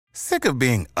Sick of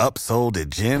being upsold at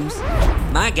gyms?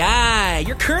 My guy,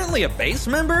 you're currently a base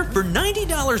member? For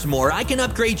 $90 more, I can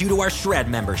upgrade you to our Shred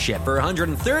membership. For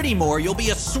 $130 more, you'll be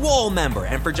a Swole member.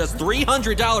 And for just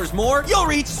 $300 more, you'll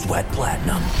reach Sweat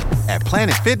Platinum. At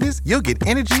Planet Fitness, you'll get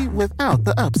energy without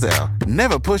the upsell.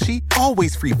 Never pushy,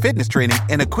 always free fitness training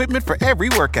and equipment for every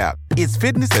workout. It's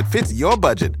fitness that fits your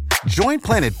budget. Join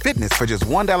Planet Fitness for just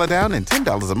 $1 down and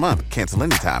 $10 a month. Cancel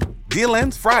anytime. Deal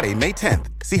ends Friday, May 10th.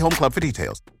 See Home Club for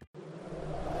details.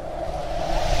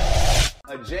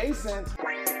 Adjacent.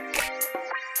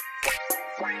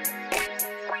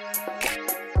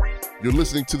 You're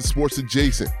listening to the Sports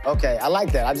Adjacent. Okay, I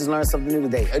like that. I just learned something new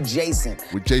today. Adjacent.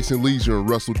 With Jason Leisure and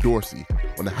Russell Dorsey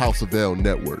on the House of L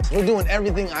Network. We're doing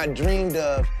everything I dreamed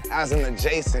of as an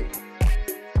adjacent.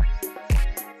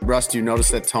 Russ, do you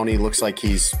notice that Tony looks like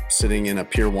he's sitting in a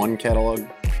Pier 1 catalog?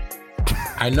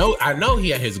 I know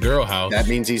he at his girl house. That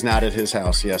means he's not at his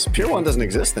house, yes. Pier 1 doesn't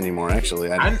exist anymore,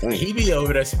 actually. I don't think. He be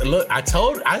over there. Look,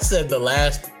 I said the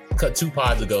last 2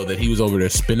 pods ago that he was over there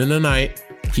spending the night.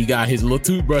 He got his little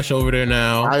toothbrush over there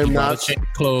now. I am not. Check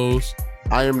clothes.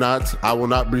 I am not. I will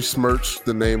not besmirch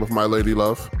the name of my lady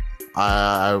love.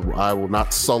 I will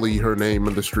not sully her name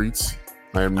in the streets.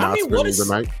 I am not spending the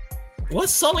night.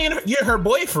 What's sullying her? You're her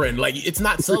boyfriend. Like, it's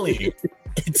not sullying.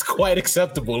 It's quite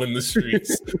acceptable in the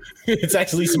streets. It's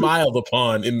actually smiled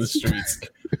upon in the streets.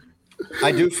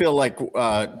 I do feel like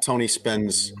Tony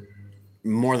spends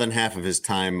more than half of his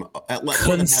time,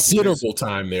 considerable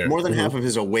time there. More than half of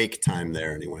his awake time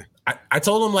there, anyway. I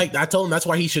told him that's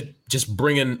why he should just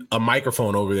bring in a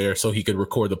microphone over there so he could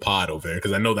record the pod over there,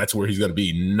 because I know that's where he's going to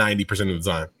be 90% of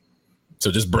the time.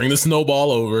 So just bring the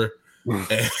snowball over,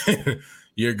 and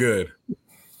you're good.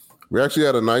 We actually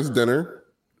had a nice dinner.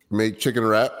 Made chicken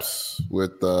wraps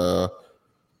with bell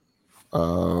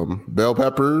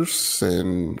peppers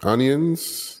and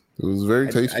onions. It was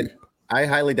very tasty. I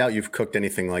highly doubt you've cooked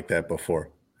anything like that before.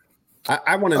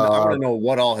 I want to know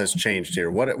what all has changed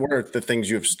here. What are the things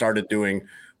you have started doing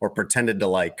or pretended to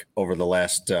like over the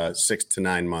last 6 to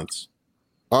 9 months?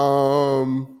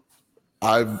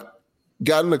 I've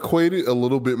gotten acquainted a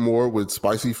little bit more with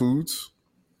spicy foods.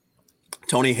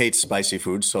 Tony hates spicy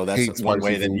food, so that's one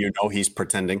way that you know he's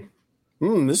pretending.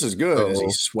 This is good, as he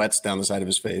sweats down the side of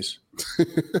his face. She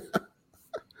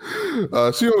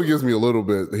only gives me a little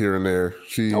bit here and there.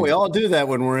 We all do that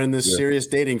when we're in this serious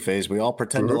dating phase. We all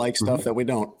pretend to like stuff that we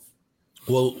don't.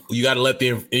 Well, you got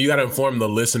to inform the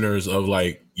listeners of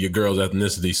like your girl's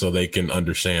ethnicity so they can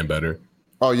understand better.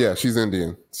 Oh yeah, she's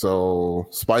Indian, so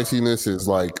spiciness is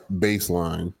like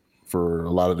baseline for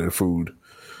a lot of their food,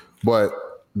 but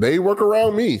they work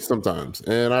around me sometimes,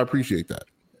 and I appreciate that.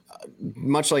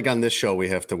 Much like on this show, we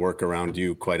have to work around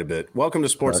you quite a bit. Welcome to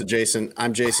Sports Adjacent.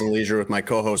 I'm Jason Leisure with my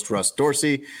co-host Russ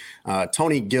Dorsey.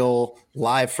 Tony Gill,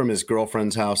 live from his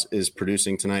girlfriend's house, is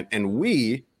producing tonight, and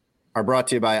we are brought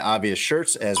to you by Obvious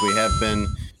Shirts, as we have been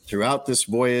throughout this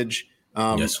voyage.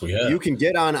 Yes, we have. You can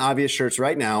get on Obvious Shirts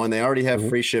right now, and they already have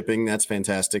free shipping. That's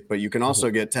fantastic. But you can also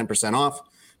get 10% off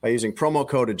by using promo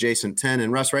code Adjacent10.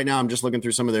 And Russ, right now, I'm just looking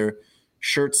through some of their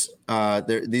shirts.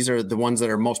 These are the ones that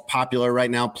are most popular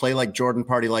right now. Play Like Jordan,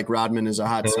 Party Like Rodman is a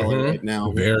hot seller right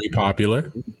now. Very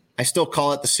popular. I still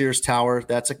call it the Sears Tower.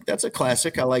 That's a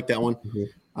classic. I like that one.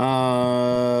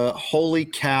 Holy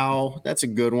Cow. That's a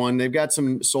good one. They've got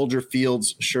some Soldier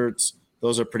Fields shirts.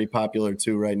 Those are pretty popular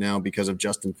too right now because of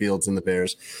Justin Fields and the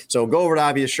Bears. So go over to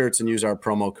Obvious Shirts and use our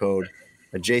promo code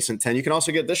Adjacent10. You can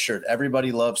also get this shirt.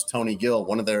 Everybody Loves Tony Gill.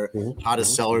 One of their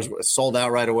hottest sellers. Sold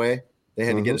out right away. They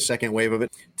had to get a second wave of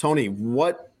it. Tony,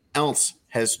 what else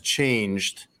has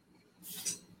changed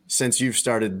since you've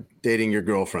started dating your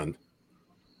girlfriend?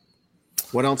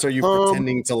 What else are you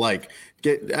pretending to like?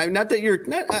 Not that you're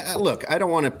not. Look, I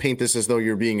don't want to paint this as though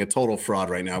you're being a total fraud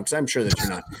right now, because I'm sure that you're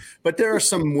not. But there are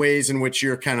some ways in which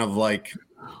you're kind of like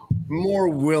more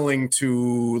willing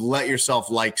to let yourself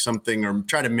like something or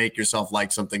try to make yourself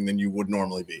like something than you would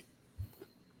normally be.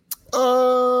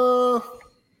 No.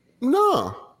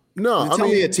 Tell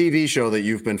me a TV show that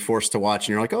you've been forced to watch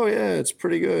and you're like, oh yeah, it's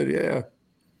pretty good. Yeah.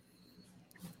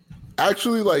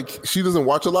 Actually, like, she doesn't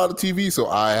watch a lot of TV, so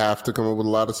I have to come up with a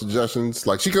lot of suggestions.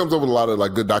 Like, she comes up with a lot of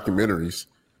like good documentaries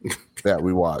that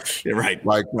we watch. Yeah, right.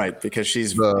 Like, right, because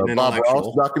she's the Bob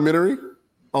Ross documentary.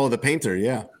 Oh, The Painter,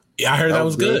 yeah. Yeah, I heard that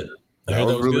was good. That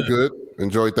was really good.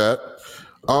 Enjoyed that.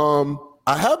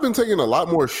 I have been taking a lot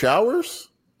more showers.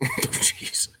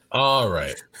 Jeez. All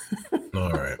right.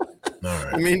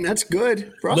 I mean, that's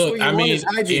good. Russell, Look, I mean, his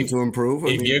hygiene to improve.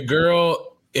 If your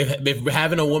girl if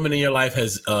having a woman in your life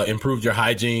has improved your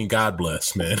hygiene, God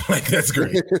bless, man. Like that's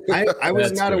great. I was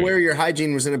That's not great. aware your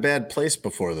hygiene was in a bad place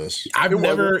before this.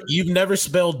 You've never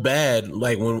spelled bad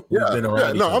like when we've been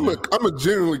around. No, each other. I'm a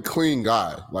genuinely clean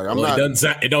guy. Like I'm not.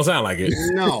 It don't sound like it.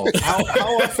 No.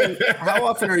 How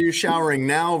often are you showering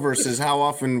now versus how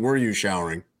often were you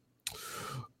showering?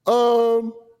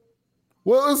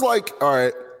 Well, it's like, all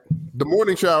right, the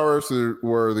morning showers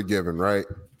were the given, right?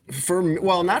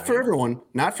 Not for everyone.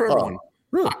 Not for everyone.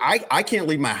 Really? I can't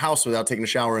leave my house without taking a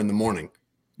shower in the morning.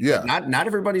 Yeah. Not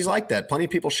everybody's like that. Plenty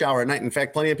of people shower at night. In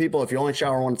fact, plenty of people, if you only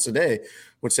shower once a day,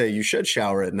 would say you should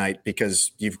shower at night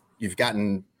because you've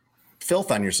gotten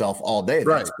filth on yourself all day.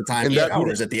 Right. That's the time you shower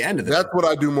is at the end of the That's what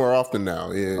I do more often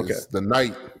now is the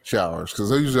night showers.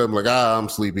 Because usually I'm like, I'm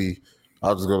sleepy.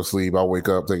 I'll just go to sleep. I'll wake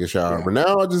up, take a shower. Yeah. But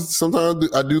now I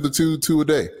do the two a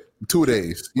day. 2 a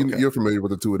days. You're familiar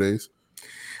with the 2 a days.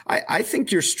 I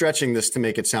think you're stretching this to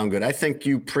make it sound good. I think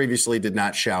you previously did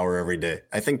not shower every day.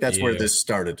 I think that's where this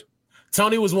started.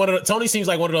 Tony seems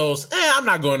like one of those, I'm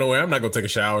not going nowhere. I'm not going to take a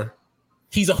shower.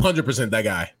 He's 100% that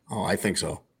guy. Oh, I think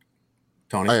so.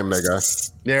 Tony. I am that guy.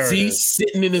 There it is.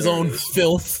 Sitting in his own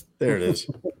filth. There it is.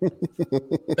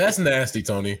 That's nasty,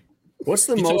 Tony. What's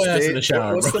the Get your most ass in days? the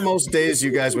shower, What's bro. the most days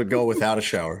you guys would go without a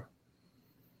shower?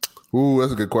 Ooh,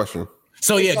 that's a good question.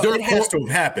 So yeah, It has to have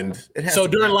happened.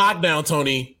 during lockdown,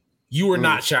 Tony, you were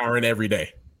not showering every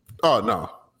day. Oh, no.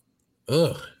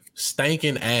 Ugh,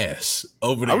 stinking ass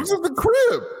over there. I was at the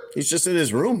crib. He's just in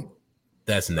his room.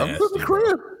 That's I nasty. was at the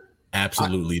crib.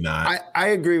 Absolutely not. I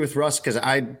agree with Russ because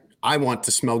I want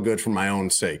to smell good for my own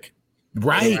sake.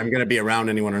 Right. Whether I'm going to be around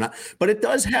anyone or not. But it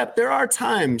does happen. There are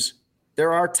times.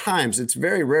 It's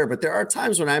very rare, but there are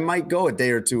times when I might go a day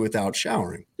or two without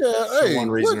showering. Yeah, hey, one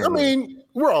reason look, or I mean,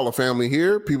 we're all a family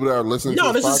here. People that are listening No,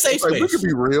 to this is podcast, safe like, we space. could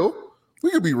be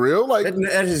real. Like,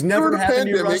 That has never during the happened to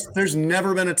you, pandemic- Russ. There's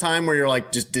never been a time where you're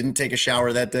like, just didn't take a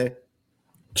shower that day.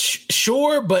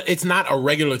 Sure, but it's not a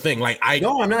regular thing. Like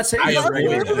No, I'm not saying I it's a agree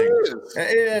regular with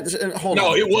thing. Hold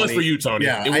No, on, it was Tony. for you, Tony.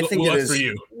 Yeah, It I was- think it it was is for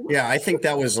you. Yeah, I think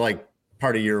that was like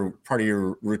part of your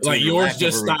routine. Like or yours lack of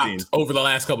just a stopped routine. over the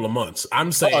last couple of months.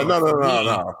 I'm saying, Oh, for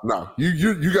me- no.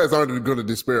 You guys aren't going to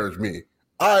disparage me.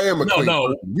 I am a clean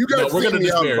person. You guys we're see gonna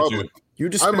me out in disparage public. You I'm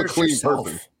a disparaged clean yourself.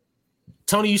 person.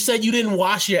 Tony, you said you didn't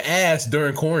wash your ass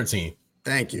during quarantine.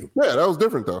 Thank you, Yeah, that was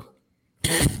different though.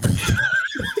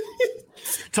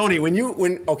 Tony.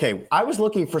 I was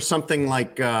looking for something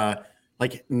like that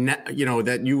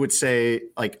you would say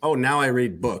like, oh, now I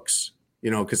read books,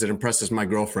 because it impresses my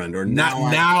girlfriend, or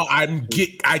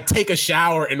I take a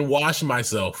shower and wash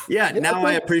myself. Yeah, now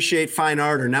I appreciate fine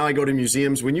art, or now I go to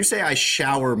museums. When you say I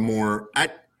shower more,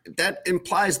 that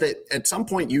implies that at some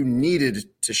point you needed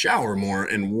to shower more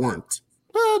and weren't.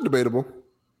 Debatable.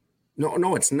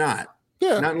 No, it's not.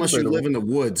 Yeah, Not unless debatable. you live in the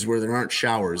woods where there aren't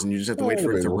showers and you just have to wait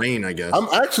for it to Debatable. rain, I guess. I'm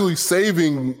actually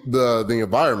saving the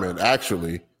environment.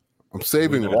 Actually, I'm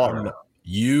saving water.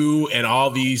 You and all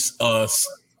these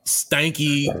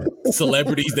stanky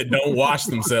celebrities that don't wash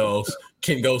themselves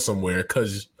can go somewhere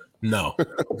because no.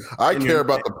 I care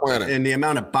about the planet. And the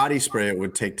amount of body spray it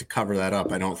would take to cover that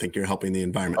up, I don't think you're helping the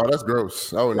environment. Oh, that's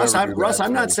gross. I would Russ, never do that. Russ,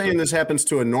 I'm not saying this happens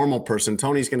to a normal person.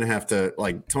 Tony's going to have to,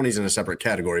 Tony's in a separate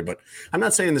category, but I'm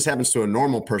not saying this happens to a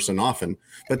normal person often.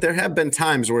 But there have been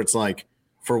times where it's like,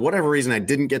 for whatever reason, I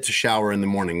didn't get to shower in the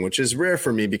morning, which is rare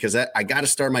for me because I got to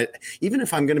start even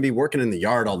if I'm going to be working in the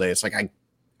yard all day, it's like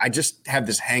I just have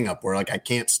this hang up where I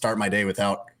can't start my day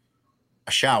without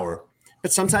a shower.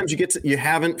 But sometimes you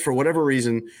haven't for whatever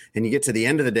reason, and you get to the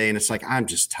end of the day and it's like, I'm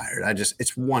just tired.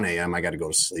 It's 1 a.m. I got to go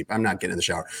to sleep. I'm not getting in the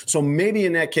shower. So maybe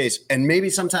in that case, and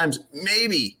maybe sometimes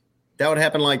that would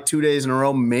happen like 2 days in a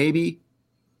row. Maybe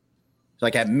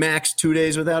like at max 2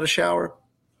 days without a shower.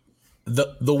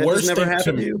 The worst never thing to happened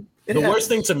to me, you? worst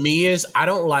thing to me is I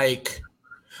don't like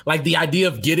the idea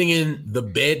of getting in the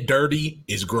bed dirty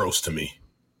is gross to me.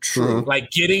 True. Like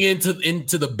getting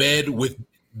into the bed with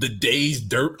the day's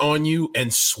dirt on you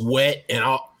and sweat and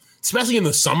all, especially in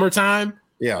the summertime.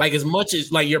 Yeah. Like as much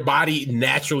as like your body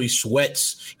naturally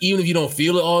sweats, even if you don't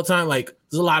feel it all the time, like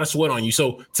there's a lot of sweat on you.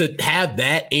 So to have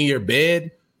that in your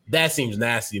bed, that seems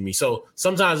nasty to me. So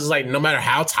sometimes it's like, no matter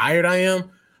how tired I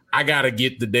am, I got to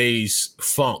get the day's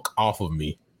funk off of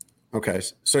me. Okay.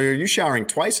 So are you showering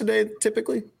twice a day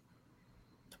typically?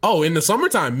 Oh, in the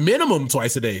summertime, minimum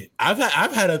twice a day. I've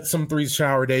had some 3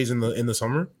 shower days in the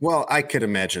summer. Well, I could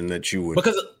imagine that you would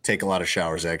take a lot of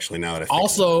showers actually now that I think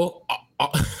also,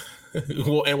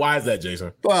 well, and why is that,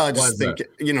 Jason? Well, I Why just is think,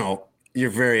 that? You're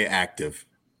very active.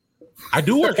 I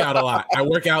do work out a lot. I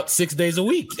work out 6 days a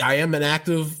week. I am an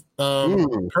active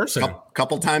person.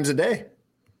 Couple times a day.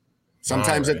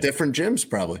 Sometimes at different gyms,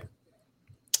 probably.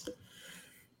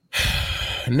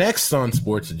 Next on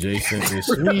Sports Adjacent this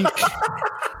week.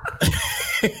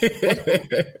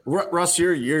 Russ,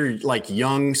 you're like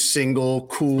young, single,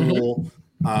 cool,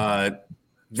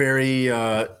 very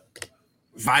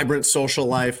vibrant social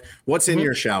life. What's in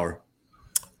your shower?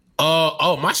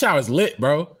 My shower's lit,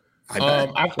 bro.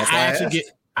 I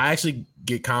actually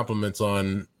get compliments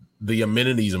on the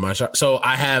amenities of my shower. So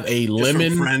I have a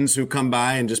lemon. Friends who come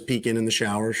by and just peek in the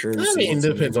shower. Sure. It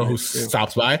depends on who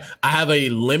stops by. I have a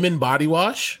lemon body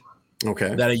wash.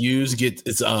 Okay. That I use.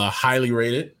 It's highly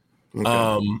rated.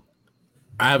 Okay.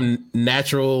 I have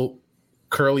natural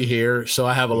curly hair, so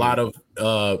I have a lot of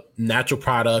natural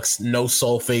products, no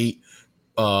sulfate,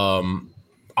 all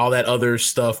that other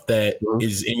stuff that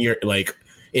is in your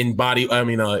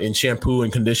in shampoo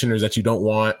and conditioners that you don't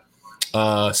want.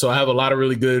 So I have a lot of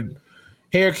really good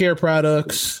hair care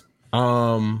products,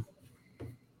 conditioners,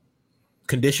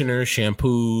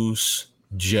 shampoos,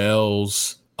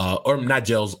 gels, or not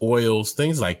gels, oils,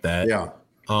 things like that. Yeah.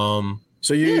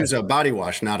 So you use a body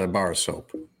wash, not a bar of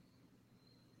soap.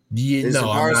 Yeah, Is no,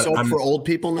 bar of soap for old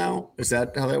people now? Is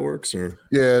that how that works? Or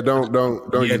don't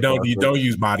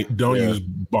use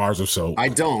bars of soap. I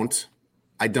don't.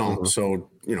 So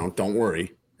don't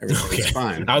worry. Everything's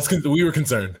fine. We were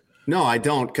concerned. No, I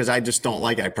don't, because I just don't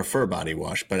I prefer body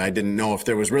wash, but I didn't know if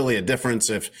there was really a difference,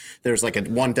 if there's like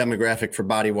one demographic for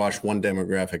body wash, one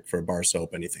demographic for bar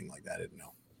soap, anything like that. I didn't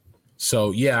know.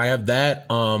 So yeah, I have that.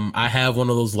 I have one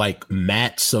of those like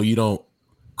mats so you don't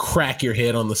crack your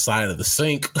head on the side of the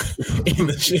sink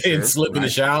and slip in the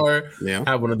shower. Yeah.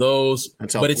 I have one of those.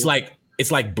 That's but helpful.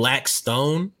 it's like black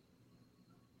stone.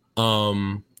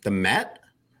 The mat?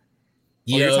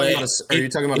 Yeah. Are you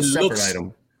talking about a separate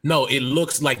item? No, it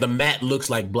looks like the mat looks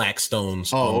like black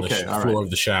stones on the floor of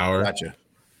the shower. Gotcha.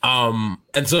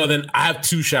 And so then I have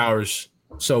two showers.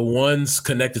 So one's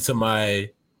connected to my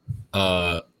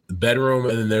bedroom,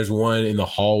 and then there's one in the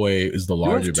hallway is the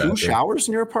larger you have bathroom. Two showers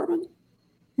in your apartment?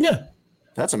 Yeah.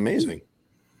 That's amazing.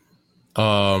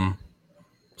 So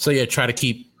yeah, try to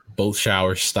keep both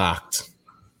showers stocked.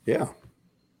 Yeah.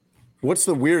 What's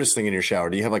the weirdest thing in your shower?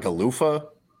 Do you have like a loofah?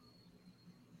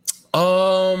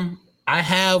 I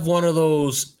have one of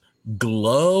those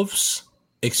gloves,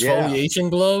 exfoliation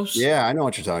gloves. Yeah, I know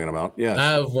what you're talking about. Yeah.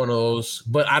 I have one of those,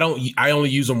 but I only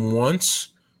use them once.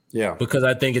 Yeah. Because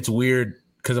I think it's weird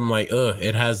because I'm like,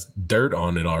 it has dirt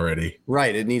on it already.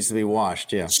 Right. It needs to be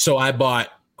washed. Yeah. So I bought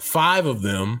 5 of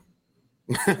them.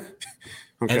 Okay.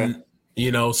 And,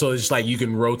 so it's like you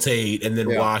can rotate and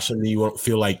then wash, and you won't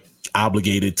feel like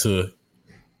obligated to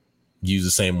use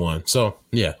the same one. So,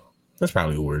 yeah, that's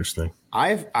probably the weirdest thing.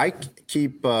 I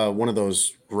keep one of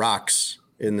those rocks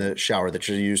in the shower that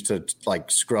you use to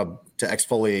like scrub to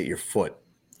exfoliate your foot.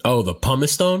 Oh, the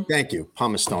pumice stone? Thank you.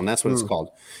 Pumice stone. That's what it's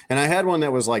called. And I had one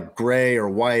that was like gray or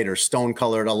white or stone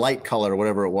colored, a light color,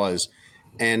 whatever it was.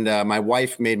 And my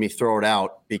wife made me throw it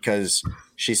out because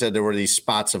she said there were these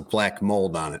spots of black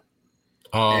mold on it.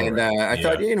 Oh, and I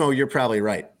thought, you're probably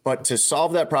right. But to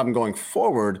solve that problem going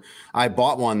forward, I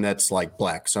bought one that's like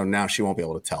black. So now she won't be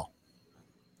able to tell.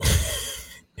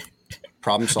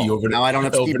 Problem solved. Now I don't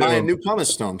have to keep buying new pumice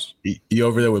stones. You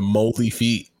over there with moldy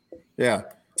feet? Yeah,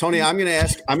 Tony. I'm gonna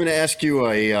ask you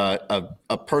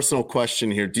a personal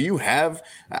question here. Do you have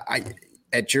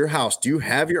at your house? Do you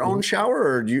have your own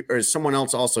shower, or is someone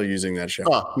else also using that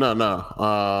shower? No.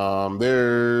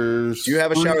 Do you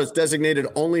have a shower that's designated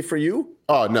only for you?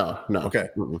 Oh, no. Okay.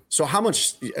 So how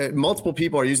much? Multiple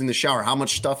people are using the shower. How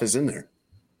much stuff is in there?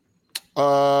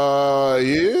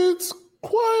 It's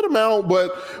quite amount,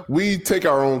 but we take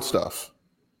our own stuff.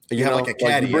 You have like a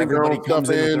caddy. Like Everybody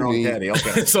comes in with their own caddy.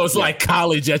 Okay. So it's like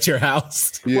college at your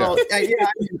house. Yeah. Well,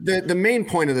 the main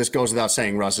point of this goes without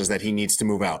saying, Russ, is that he needs to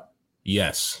move out.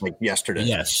 Yes. Like yesterday.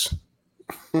 Yes.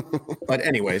 But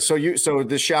anyway, so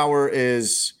the shower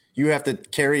is, you have to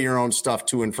carry your own stuff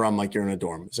to and from like you're in a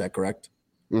dorm. Is that correct?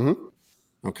 Mm-hmm.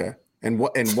 Okay. And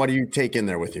what do you take in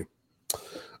there with you?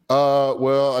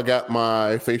 Well, I got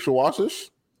my facial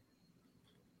washes.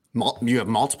 You have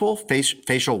multiple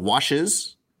facial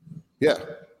washes? Yeah.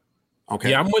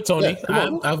 Okay. Yeah, I'm with Tony.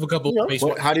 Yeah, I have a couple face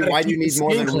washes. Why do you need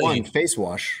more than one face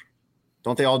wash?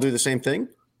 Don't they all do the same thing?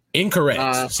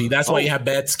 Incorrect. See, that's why you have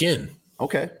bad skin.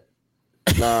 Okay.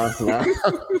 Nah.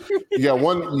 You got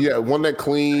one that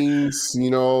cleans.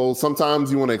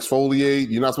 Sometimes you want to exfoliate.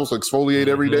 You're not supposed to exfoliate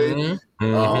every day.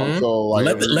 Mm-hmm. So like,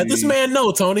 let this man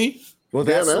know, Tony. Well,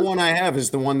 that's the one I have. Is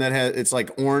the one that it's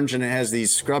like orange and it has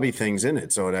these scrubby things in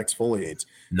it, so it exfoliates.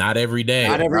 Not every day.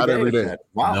 Not every day.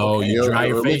 Wow. No, okay. You dry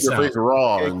your face out.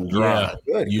 Raw and dry.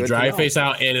 Yeah. You dry your face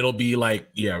out, and it'll be like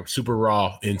super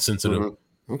raw and sensitive.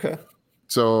 Mm-hmm. Okay.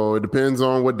 So it depends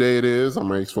on what day it is. I'm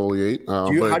gonna exfoliate.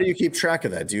 How do you keep track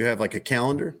of that? Do you have like a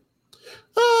calendar?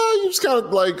 You just kind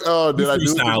of like, did I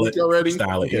do it already?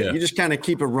 Okay. Yeah. You just kind of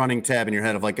keep a running tab in your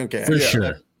head of like, okay, for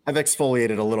sure. I've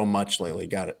exfoliated a little much lately.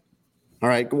 Got it. All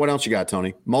right. What else you got,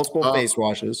 Tony? Multiple face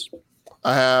washes.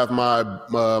 I have my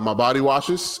my body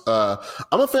washes. I'm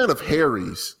a fan of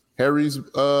Harry's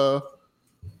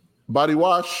body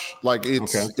wash. Like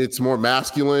it's more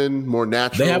masculine, more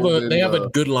natural. They have a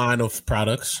good line of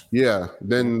products. Yeah.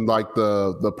 Then like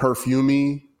the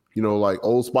perfumey, like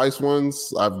Old Spice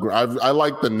ones. I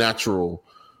like the natural,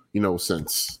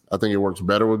 scents. I think it works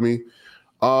better with me.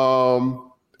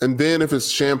 And then if it's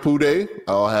shampoo day,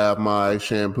 I'll have my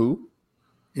shampoo.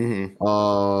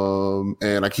 Mm-hmm.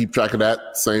 And I keep track of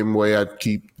that same way I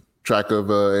keep track of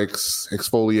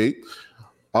exfoliate.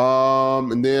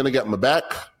 And then I got my back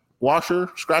washer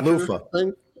scratcher loofah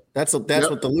thing. That's what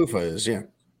the loofah is. Yeah.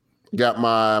 Got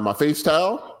my face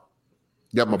towel.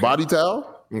 Got my body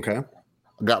towel. Okay.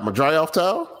 I got my dry off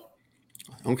towel.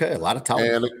 Okay, a lot of towels.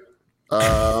 And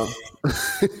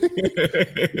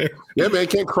yeah, man,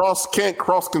 can't cross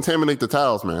contaminate the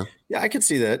towels, man. Yeah, I can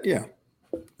see that. Yeah.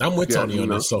 I'm with Tony on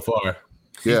this so far.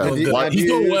 Yeah, he's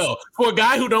doing well. For a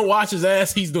guy who don't wash his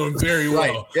ass, he's doing very well.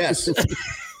 Right. Yes.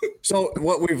 So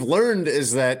what we've learned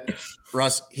is that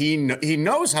Russ, he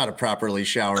knows how to properly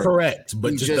shower. Correct,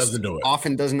 but just doesn't do it.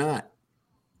 Often does not.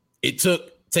 It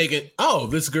took taking. Oh,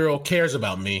 this girl cares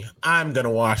about me. I'm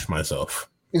gonna wash myself.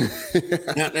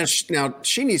 Now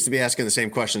she needs to be asking the same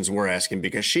questions we're asking,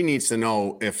 because she needs to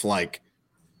know if, like,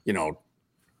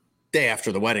 day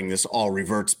after the wedding, this all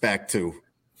reverts back to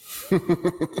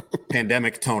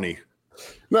pandemic Tony.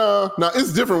 No,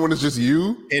 it's different when it's just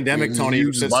you. Pandemic Tony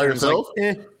you just by yourself,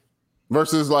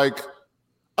 versus like,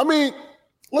 I mean,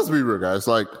 let's be real, guys.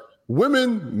 Like,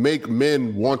 women make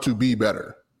men want to be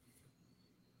better.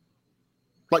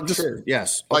 Like, just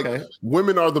yes, like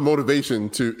women are the motivation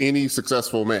to any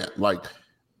successful man. Like,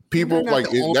 people like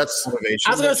that's. Motivation.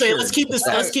 I was gonna say, let's keep this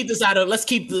out of.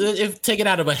 Take it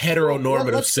out of a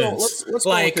heteronormative sense. Let's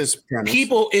like, go with this premise.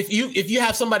 People, if you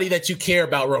have somebody that you care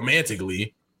about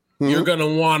romantically, you're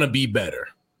gonna want to be better.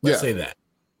 Let's say that.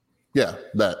 Yeah,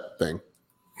 that thing.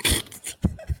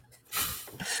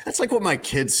 That's like what my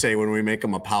kids say when we make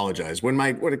them apologize. When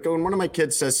one of my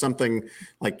kids says something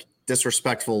like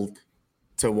disrespectful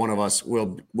to one of us,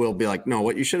 we'll be like, no,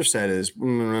 what you should have said is,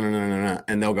 no,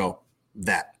 and they'll go,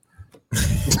 that.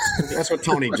 That's what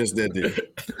Tony just did to you.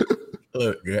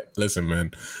 Look, listen,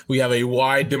 man, we have a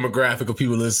wide demographic of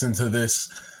people listening to this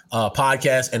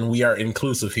podcast, and we are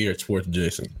inclusive here at Sports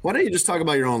Adjacent. Why don't you just talk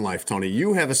about your own life, Tony?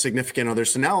 You have a significant other,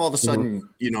 so now all of a sudden,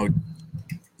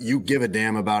 you give a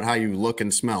damn about how you look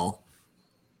and smell.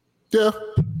 Yeah.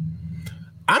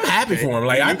 I'm happy for him.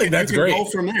 Like, I think that's great. Go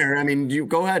from there. I mean, you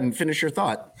go ahead and finish your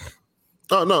thought.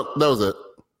 Oh, no, that was it.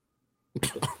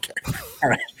 Okay. All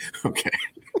right. Okay.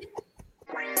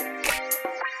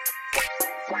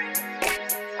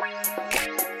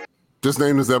 Just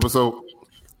name this episode,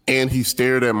 and he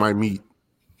stared at my meat.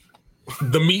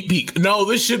 The meat peak. No,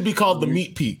 this should be called the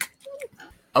meat peak.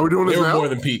 Are we doing this now? There were more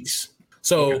than peaks.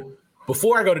 So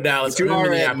before I go to Dallas, you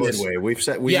are at Midway.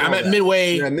 I'm at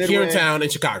Midway here in town in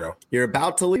Chicago. You're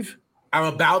about to leave? I'm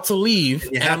about to leave,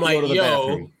 and I'm like, I'm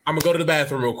going to go to the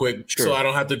bathroom real quick so I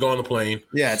don't have to go on the plane.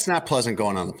 Yeah, it's not pleasant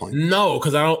going on the plane. No,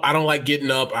 because I don't like getting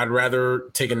up. I'd rather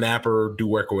take a nap or do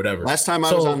work or whatever. Last time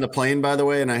I was on the plane, by the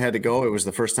way, and I had to go, it was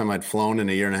the first time I'd flown in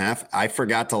a year and a half. I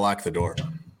forgot to lock the door.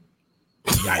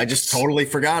 Yikes. I just totally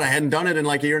forgot. I hadn't done it in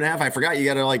like a year and a half. I forgot. You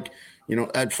got to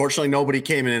unfortunately nobody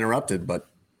came and interrupted, but.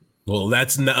 Well,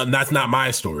 that's not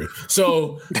my story.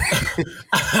 So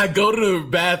I go to the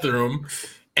bathroom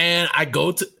and I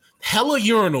go to hella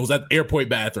urinals at airport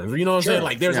bathrooms. You know what I'm saying?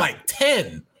 Like there's like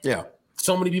 10. Yeah.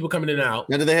 So many people coming in and out.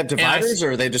 Now, do they have dividers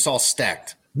or are they just all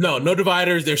stacked? No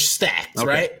dividers. They're stacked,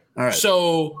 right? All right.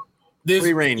 So there's,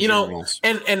 free-range urinals.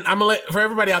 And I'm gonna let, for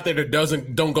everybody out there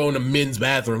that don't go into men's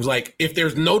bathrooms, like if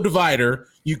there's no divider,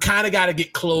 you kind of got to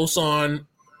get close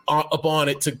up on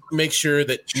it to make sure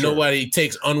that nobody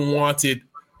takes unwanted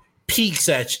peeks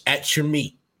at your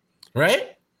meat,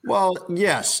 right? Well,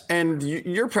 yes, and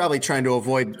you're probably trying to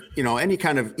avoid, any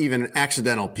kind of even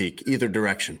accidental peek either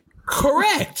direction.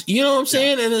 Correct. You know what I'm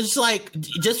saying? And it's like,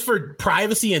 just for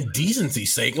privacy and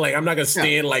decency's sake, like I'm not gonna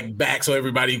stand like back so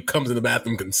everybody who comes in the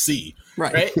bathroom can see.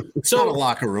 Right. So it's not a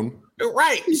locker room.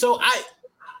 Right. So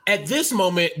at this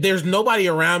moment, there's nobody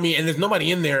around me and there's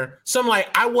nobody in there. So I'm like,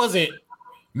 I wasn't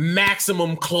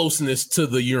maximum closeness to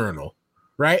the urinal,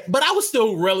 right? But I was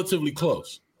still relatively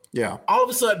close. Yeah. All of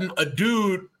a sudden, a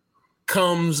dude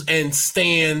comes and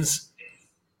stands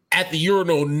at the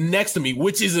urinal next to me,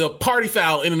 which is a party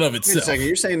foul in and of Wait a itself. second.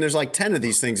 You're saying there's like 10 of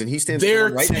these things and he stands There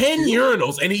are right 10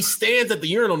 urinals and he stands at the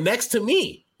urinal next to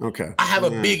me. Okay. I have a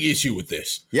big issue with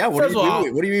this. Yeah. What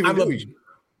do you even do?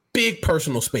 Big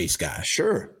personal space guy.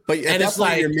 Sure. But at And that it's point,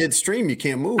 like- you're midstream. You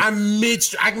can't move.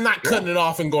 I'm not cutting it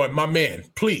off and going, my man,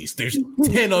 please. There's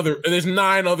 9 other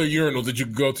urinals that you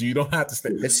can go to. You don't have to stay.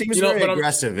 It seems very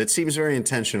aggressive. It seems very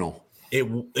intentional.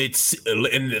 It's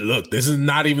and look, this is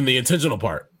not even the intentional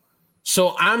part.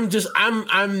 So I'm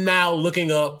now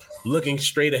looking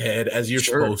straight ahead as you're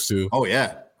supposed to. Oh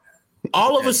yeah.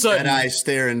 All of a sudden, I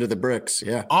stare into the bricks.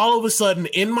 Yeah. all of a sudden,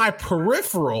 in my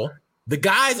peripheral, the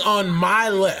guy's on my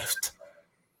left.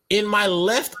 In my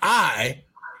left eye,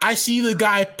 I see the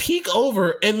guy peek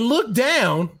over and look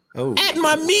down at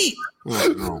my meat.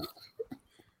 Oh, no.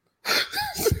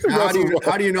 How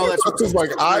do you know that's what just like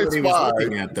I he was spy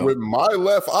looking at, though? with my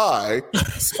left eye.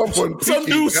 Some peeking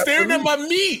dude at staring me. at my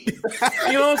meat.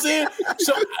 You know what I'm saying?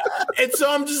 So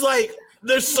I'm just like,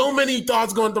 there's so many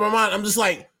thoughts going through my mind. I'm just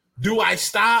like, do I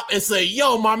stop and say,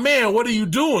 yo, my man, what are you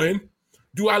doing?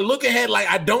 Do I look ahead like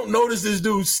I don't notice this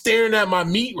dude staring at my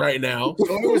meat right now?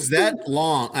 So it was that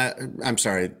long. I'm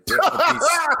sorry.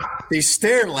 The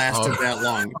stare lasted that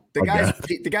long.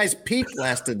 The guy's peep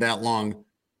lasted that long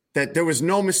that there was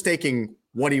no mistaking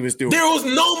what he was doing. There was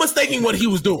no mistaking what he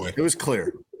was doing. It was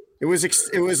clear. It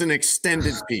was an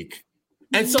extended peek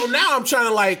And so now I'm trying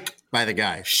to like by the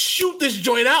guy. shoot this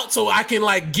joint out so I can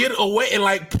like get away and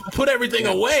like put everything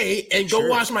away and go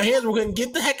wash my hands. We're going to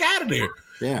get the heck out of there.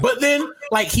 Yeah. But then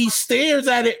like he stares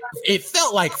at it. It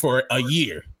felt like for a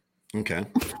year. Okay.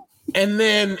 And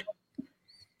then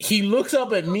he looks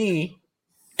up at me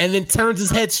and then turns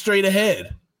his head straight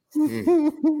ahead.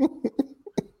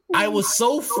 I was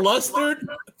so flustered.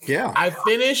 Yeah. I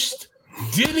finished,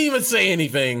 didn't even say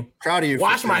anything. Proud of you.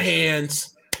 Washed my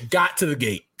hands, got to the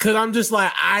gate. Cause I'm just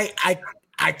like,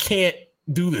 I can't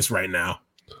do this right now.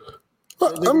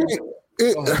 I mean,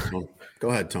 Go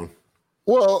ahead, Tone.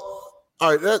 well,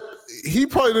 all right. He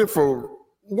probably did it for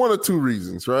one or two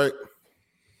reasons, right?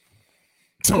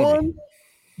 Tony, One,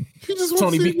 he just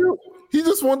wanted to see if he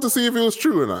just wanted to see if it was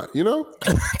true or not. You know?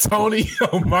 Tony,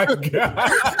 oh my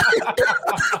God.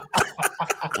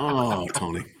 Oh,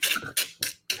 Tony.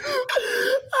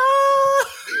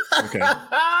 Okay.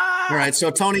 All right. So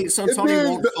Tony then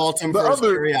won't fault him for his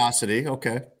curiosity.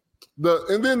 Okay.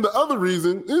 And then the other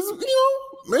reason is,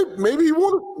 maybe he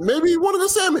wanted a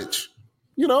sandwich.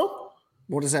 You know?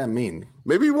 What does that mean?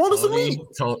 Maybe he wanted some meat.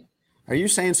 Are you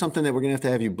saying something that we're gonna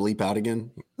have you bleep out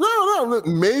again? No.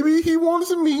 Maybe he wanted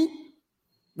some meat,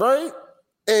 right?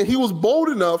 And he was bold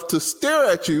enough to stare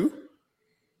at you.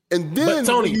 And then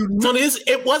But Tony,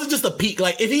 it wasn't just a peek.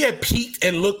 Like if he had peeked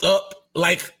and looked up,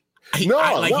 like he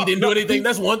didn't do anything.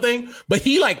 That's one thing. But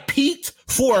he like peeked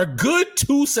for a good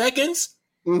 2 seconds.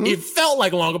 Mm-hmm. It felt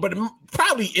like longer, but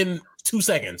probably in 2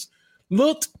 seconds.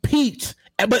 Peeked.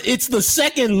 But it's the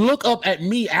second look up at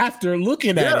me after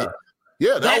looking at it.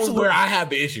 Yeah, that's where I have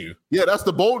the issue. Yeah, that's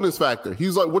the boldness factor.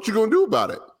 He's like, "What you gonna do about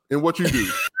it?" And what you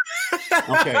do.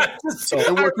 Okay. So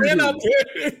I ran out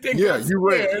there. Yeah, you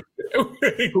ran.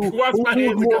 Who was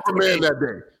more of a man that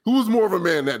day? Who was more of a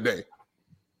man that day?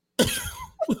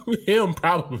 Him,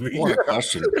 probably. What a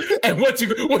question. And what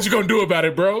you gonna do about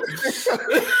it, bro?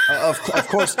 Of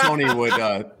course, Tony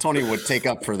would take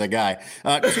up for the guy.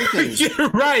 Two things. You're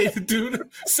right, dude.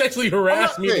 Sexually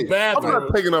harassed me in the bathroom. I'm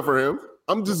not taking up for him.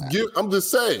 I'm just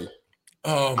saying.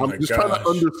 Oh my I'm just trying to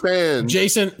understand.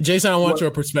 Jason, I want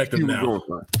your perspective now.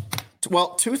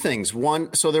 Well, two things.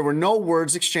 One, so there were no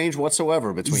words exchanged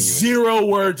whatsoever between you. Zero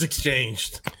words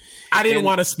exchanged. I didn't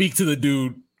want to speak to the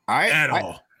dude at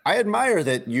all. I admire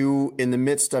that you, in the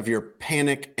midst of your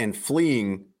panic and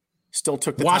fleeing, still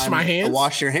took the wash time my hands? to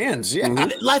wash your hands. Yeah,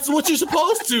 that's what you're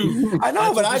supposed to. I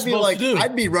know, but I'd be like,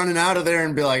 I'd be running out of there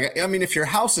and be like, I mean, if your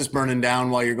house is burning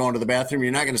down while you're going to the bathroom,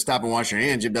 you're not going to stop and wash your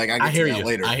hands. You'd be like, I hear you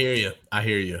later. I hear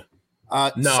you.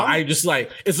 I just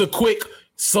like it's a quick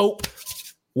soap,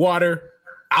 water.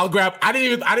 I'll tell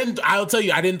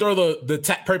you, I didn't throw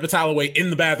the paper towel away in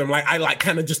the bathroom. Like I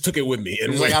kind of just took it with me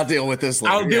and like, I'll deal with this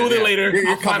later. I'll deal with it later.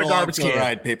 You're I'll find a garbage can.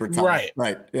 Right, paper towel.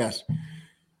 Right. Yes.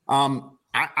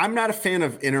 I'm not a fan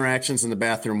of interactions in the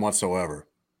bathroom whatsoever.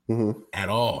 At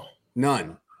all.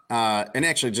 None. And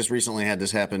actually just recently had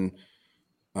this happen.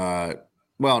 Well,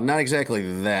 not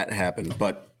exactly that happened,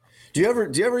 but do you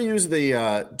ever use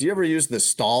the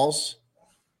stalls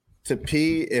to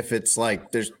pee if it's like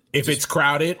if it's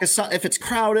crowded. If it's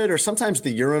crowded, or sometimes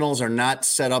the urinals are not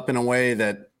set up in a way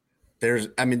that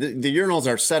the urinals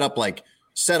are set up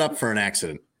for an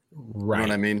accident. Right. You know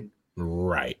what I mean?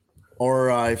 Right.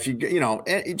 Or if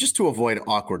just to avoid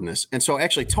awkwardness. And so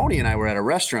actually Tony and I were at a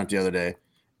restaurant the other day,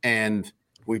 and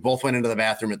we both went into the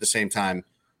bathroom at the same time.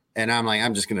 And I'm like,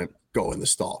 I'm just going to go in the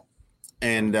stall.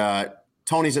 And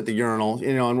Tony's at the urinal,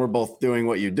 and we're both doing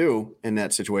what you do in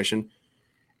that situation.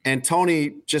 And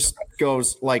Tony just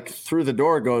goes through the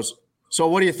door, goes, "So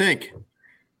what do you think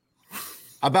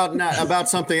about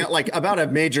something about a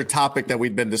major topic that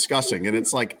we've been discussing?" And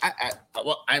it's like,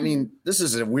 this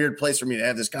is a weird place for me to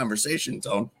have this conversation,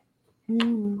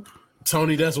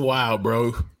 Tony, that's wild,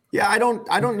 bro. Yeah, I don't.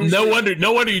 No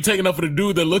wonder you're taking up for the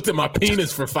dude that looked at my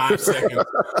penis for 5 seconds.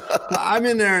 I'm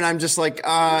in there and I'm just like,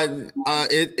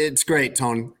 it's great,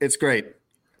 Tony. It's great.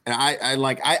 And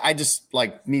I just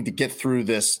need to get through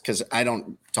this because I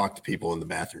don't talk to people in the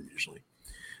bathroom usually.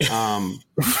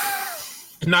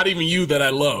 Not even you that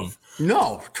I love.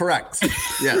 No, correct.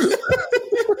 Yes.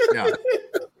 Yeah.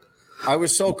 I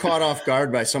was so caught off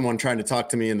guard by someone trying to talk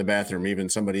to me in the bathroom, even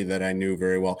somebody that I knew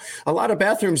very well. A lot of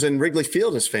bathrooms in Wrigley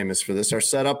Field is famous for this, are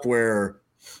set up where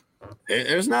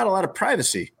there's not a lot of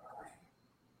privacy.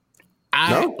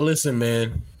 Listen,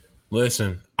 man.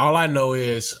 Listen. All I know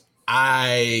is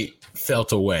I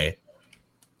felt away.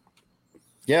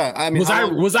 Yeah, I mean, was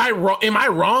I wrong? Am I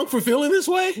wrong for feeling this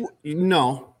way?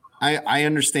 No, I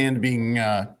understand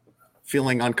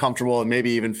feeling uncomfortable and maybe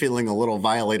even feeling a little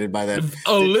violated by that.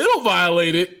 A little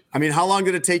violated. I mean, how long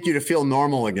did it take you to feel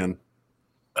normal again?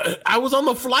 I was on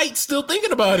the flight still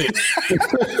thinking about it.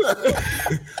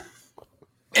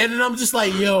 And then I'm just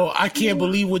like, yo, I can't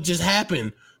believe what just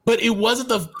happened. But it wasn't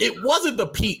the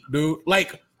peak, dude.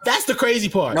 That's the crazy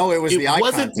part. No, it was the eye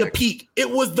wasn't contact. The peak.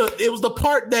 It was the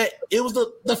part that it was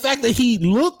the fact that he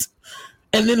looked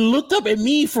and then looked up at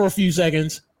me for a few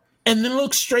seconds and then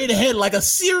looked straight ahead like a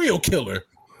serial killer.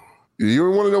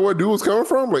 You want to know where dude was coming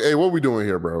from? Hey, what are we doing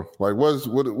here, bro? What is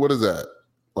that?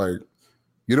 You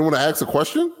didn't want to ask a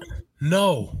question?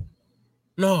 No,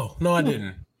 I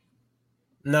didn't.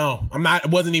 No, I'm not. I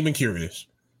wasn't even curious.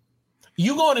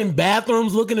 You going in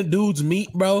bathrooms looking at dudes'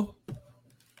 meat, bro?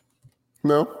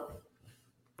 No.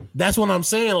 That's what I'm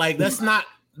saying. That's not.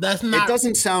 It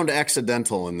doesn't sound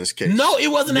accidental in this case. No, it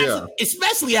wasn't.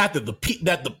 Especially after the peak.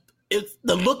 The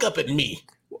look up at me.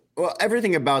 Well,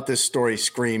 everything about this story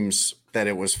screams that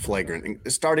it was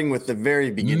flagrant, starting with the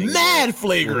very beginning. Mad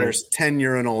flagrant. There's 10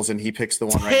 urinals, and he picks the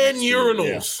one 10 right next to you.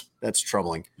 urinals. Yeah, that's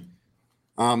troubling.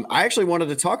 I actually wanted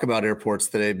to talk about airports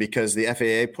today because the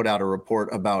FAA put out a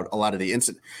report about a lot of the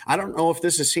incidents. I don't know if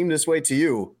this has seemed this way to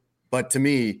you, but to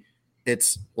me,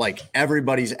 it's like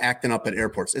everybody's acting up at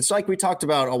airports. It's like we talked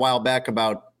about a while back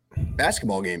about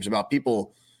basketball games, about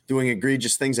people doing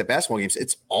egregious things at basketball games.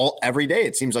 It's all every day.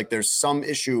 It seems like there's some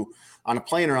issue on a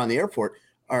plane or on the airport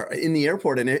or in the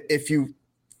airport. And if you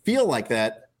feel like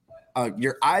that,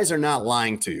 your eyes are not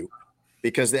lying to you,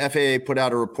 because the FAA put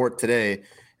out a report today.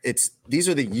 These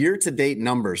are the year-to-date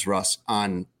numbers, Russ,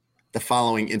 on the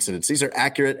following incidents. These are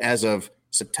accurate as of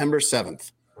September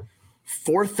 7th.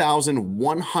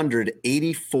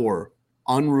 4,184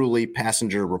 unruly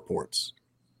passenger reports.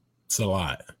 It's a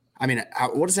lot. I mean,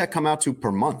 what does that come out to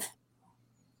per month?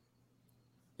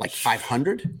 Like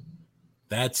 500?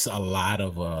 That's a lot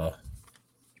of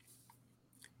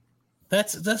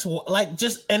that's like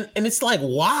just and it's like,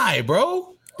 why,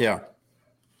 bro? Yeah.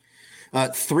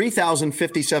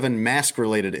 3,057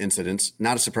 mask-related incidents.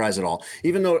 Not a surprise at all.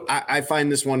 Even though I find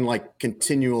this one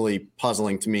continually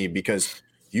puzzling to me, because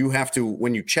you have to,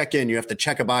 when you check in, you have to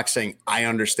check a box saying, I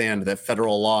understand that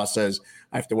federal law says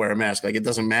I have to wear a mask. It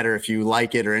doesn't matter if you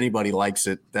like it or anybody likes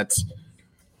it. It's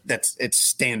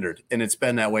standard, and it's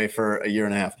been that way for a year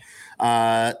and a half.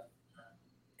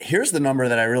 Here's the number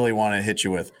that I really want to hit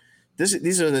you with.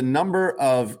 These are the number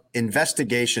of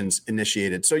investigations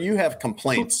initiated. So you have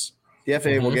complaints. The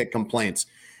FAA will get complaints,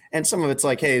 and some of it's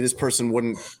like, hey, this person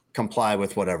wouldn't comply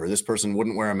with whatever. This person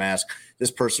wouldn't wear a mask.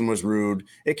 This person was rude.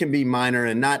 It can be minor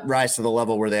and not rise to the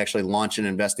level where they actually launch an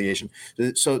investigation.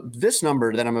 So this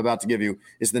number that I'm about to give you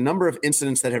is the number of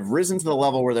incidents that have risen to the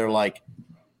level where they're like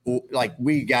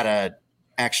we got to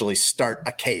actually start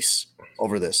a case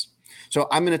over this. So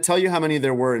I'm going to tell you how many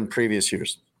there were in previous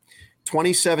years.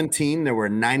 2017, there were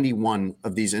 91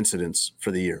 of these incidents for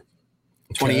the year.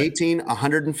 2018,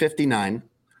 159.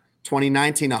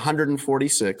 2019,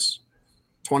 146.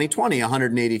 2020,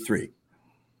 183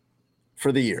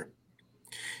 for the year.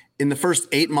 In the first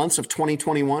 8 months of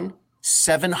 2021,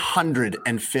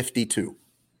 752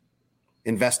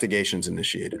 investigations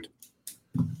initiated.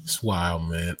 It's wild,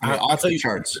 man. Off the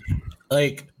charts.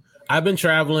 Like, I've been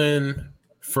traveling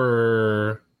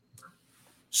for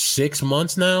 6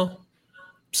 months now,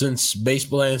 since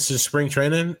baseball and since spring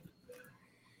training.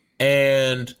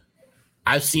 And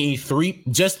I've seen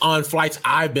just on flights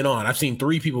I've been on, I've seen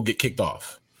 3 people get kicked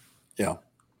off. Yeah.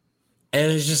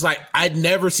 And it's just like, I'd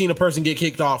never seen a person get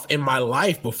kicked off in my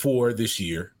life before this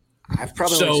year. I've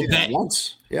probably only seen that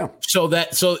once. Yeah. So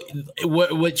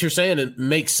what you're saying, it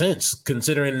makes sense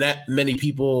considering that many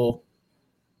people,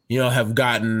 have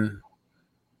gotten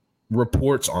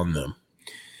reports on them.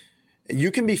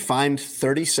 You can be fined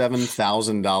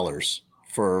 $37,000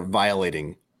 for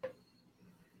violating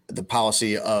the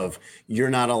policy of you're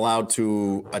not allowed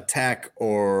to attack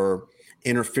or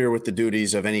interfere with the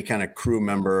duties of any kind of crew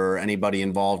member or anybody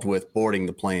involved with boarding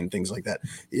the plane, things like that.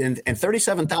 And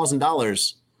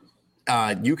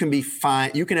 $37,000, you can be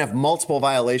fined. You can have multiple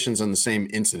violations on the same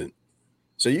incident.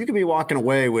 So you could be walking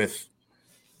away with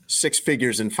 6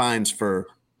 figures in fines for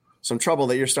some trouble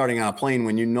that you're starting on a plane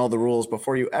when you know the rules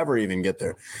before you ever even get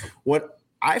there. What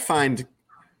I find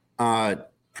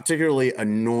particularly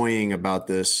annoying about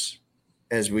this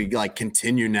as we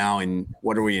continue now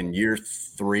what are we in year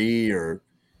 3 or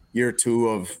year 2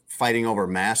 of fighting over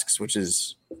masks, which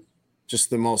is just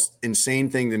the most insane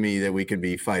thing to me that we could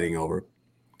be fighting over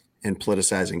and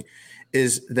politicizing,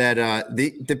 is that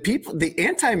the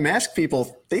anti-mask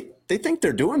people, they think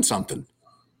they're doing something.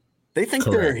 They think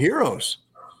Correct. They're heroes.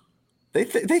 They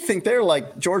think they're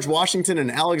like George Washington and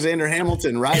Alexander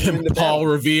Hamilton riding into Paul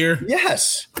battle. Revere.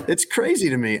 Yes, it's crazy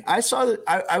to me. I saw that.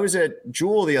 I was at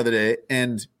Jewel the other day,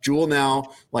 and Jewel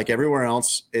now, like everywhere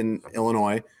else in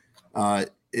Illinois,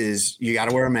 is you got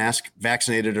to wear a mask,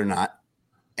 vaccinated or not.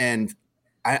 And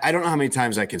I don't know how many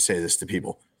times I can say this to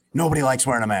people. Nobody likes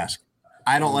wearing a mask.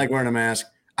 I don't like wearing a mask.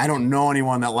 I don't know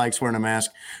anyone that likes wearing a mask.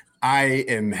 I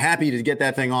am happy to get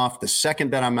that thing off the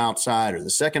second that I'm outside or the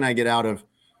second I get out of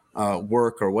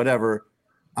work or whatever.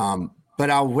 But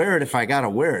I'll wear it if I got to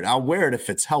wear it. I'll wear it if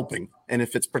it's helping and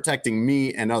if it's protecting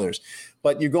me and others.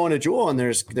 But you go into Jewel and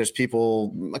there's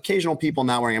people, occasional people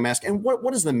not wearing a mask. And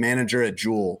what is the manager at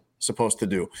Jewel supposed to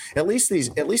do? At least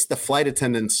the flight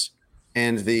attendants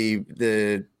and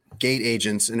the gate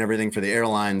agents and everything for the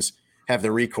airlines have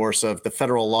the recourse of the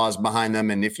federal laws behind them.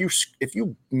 And if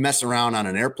you mess around on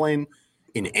an airplane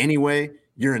in any way,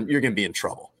 you're going to be in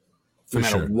trouble. No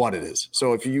matter what it is.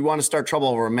 So if you want to start trouble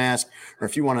over a mask, or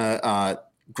if you want to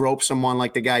grope someone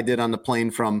like the guy did on the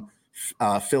plane from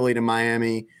Philly to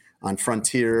Miami on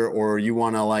Frontier, or you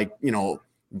want to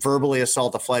verbally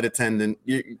assault a flight attendant,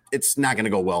 it's not going to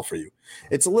go well for you.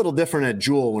 It's a little different at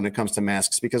Jewel when it comes to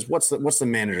masks, because what's the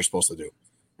manager supposed to do?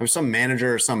 I mean, some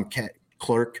manager or some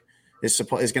clerk is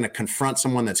going to confront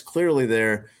someone that's clearly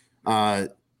there,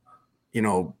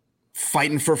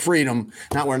 fighting for freedom,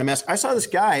 not wearing a mask. I saw this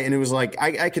guy, and it was like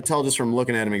I could tell just from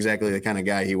looking at him exactly the kind of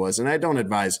guy he was. And I don't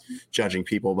advise judging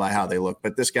people by how they look,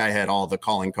 but this guy had all the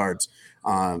calling cards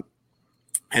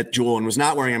at Jewel and was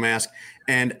not wearing a mask.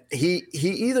 And he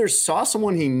either saw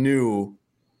someone he knew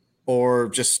or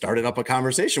just started up a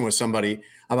conversation with somebody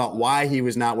about why he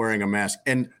was not wearing a mask.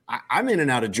 And I'm in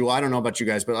and out of Jewel. I don't know about you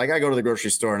guys, but I go to the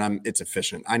grocery store and it's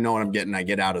efficient. I know what I'm getting. I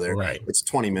get out of there. Right. It's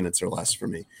 20 minutes or less for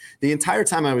me. The entire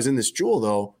time I was in this Jewel,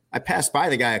 though, I passed by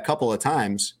the guy a couple of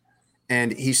times,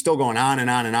 and he's still going on and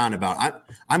on and on about,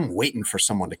 I'm waiting for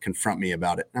someone to confront me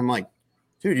about it. And I'm like,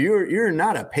 dude, you're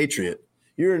not a patriot.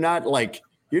 You're not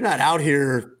out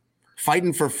here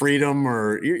fighting for freedom,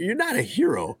 or you're not a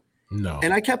hero. No.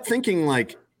 And I kept thinking,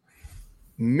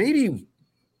 maybe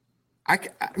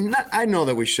I know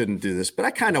that we shouldn't do this, but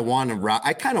I kind of want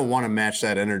to match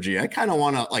that energy. I kind of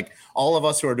want to, all of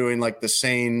us who are doing the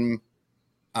same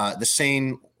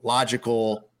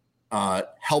logical,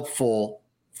 helpful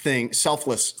thing,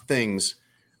 selfless things.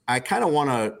 I kind of want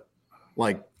to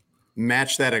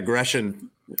match that aggression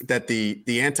that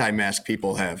the anti-mask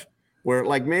people have, where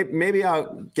maybe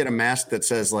I'll get a mask that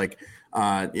says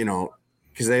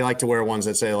because they like to wear ones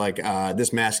that say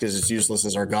this mask is as useless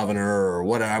as our governor, or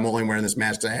what, I'm only wearing this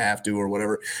mask because I have to, or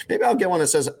whatever. Maybe I'll get one that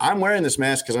says I'm wearing this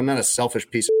mask because I'm not a selfish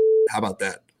piece of shit. How about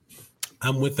that?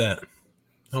 I'm with that.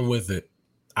 I'm with it.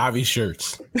 Avi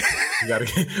shirts.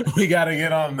 We gotta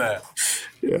get on that.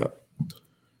 Yeah.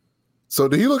 So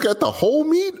did he look at the whole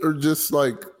meat or just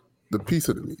the piece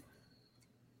of the meat?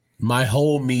 My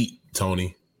whole meat,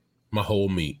 Tony. My whole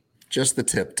meat. Just the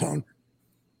tip, Tone.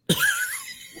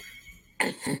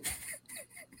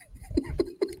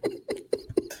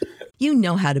 You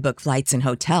know how to book flights and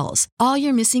hotels. All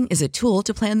you're missing is a tool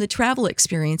to plan the travel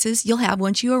experiences you'll have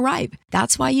once you arrive.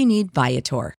 That's why you need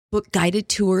Viator. Book guided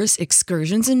tours,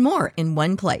 excursions, and more in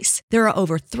one place. There are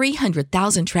over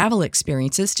 300,000 travel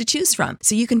experiences to choose from,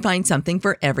 so you can find something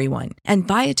for everyone. And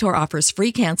Viator offers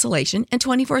free cancellation and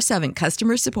 24/7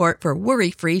 customer support for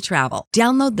worry-free travel.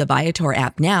 Download the Viator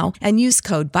app now and use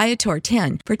code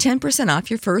Viator10 for 10%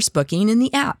 off your first booking in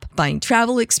the app. Find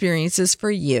travel experiences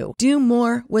for you. Do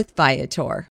more with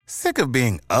Viator. Sick of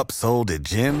being upsold at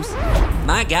gyms?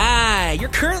 My guy, you're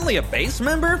currently a base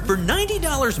member? For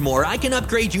 $90 more, I can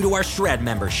upgrade you to our Shred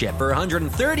membership. For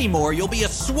 $130 more, you'll be a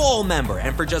Swole member.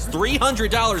 And for just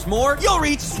 $300 more, you'll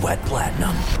reach Sweat Platinum.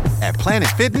 At Planet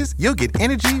Fitness, you'll get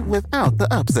energy without the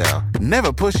upsell.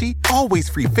 Never pushy, always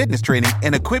free fitness training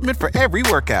and equipment for every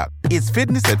workout. It's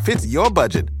fitness that fits your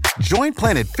budget. Join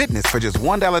Planet Fitness for just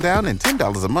 $1 down and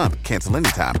 $10 a month. Cancel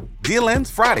anytime. Deal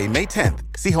ends Friday, May 10th.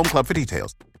 See Home Club for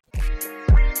details.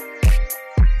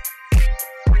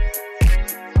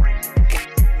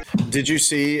 Did you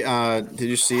see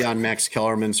on Max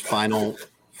Kellerman's final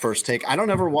First Take? I don't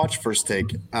ever watch First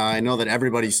Take. I know that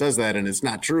everybody says that, and it's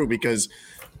not true because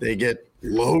they get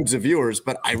loads of viewers,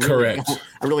 but I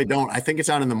really don't. I think it's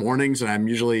on in the mornings, and I'm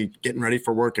usually getting ready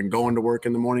for work and going to work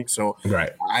in the morning. So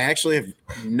right. I actually have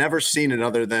never seen it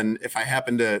other than if I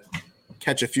happen to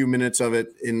catch a few minutes of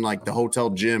it in like the hotel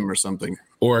gym or something.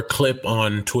 Or a clip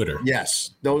on Twitter.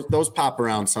 Yes, those pop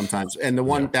around sometimes. And the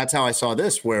one that's how I saw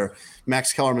this, where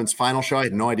Max Kellerman's final show. I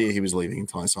had no idea he was leaving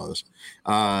until I saw this.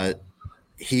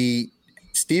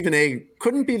 Stephen A.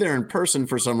 couldn't be there in person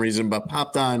for some reason, but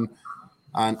popped on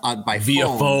by via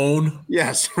phone.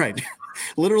 Yes, right.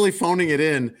 Literally phoning it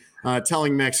in,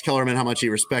 telling Max Kellerman how much he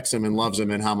respects him and loves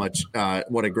him, and how much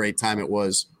what a great time it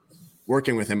was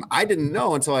working with him. I didn't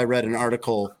know until I read an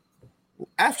article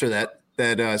after that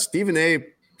Stephen A.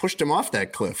 pushed him off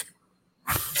that cliff.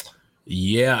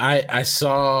 Yeah, I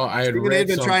saw. I had read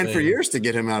been trying for years to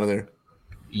get him out of there.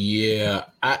 Yeah,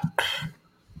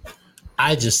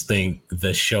 I just think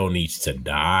the show needs to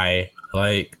die.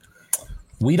 Like,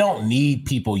 we don't need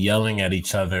people yelling at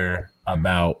each other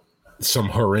about some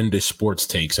horrendous sports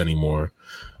takes anymore.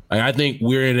 Like, I think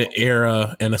we're in an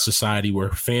era and a society where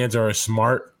fans are as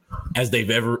smart as they've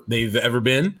ever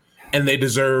been, and they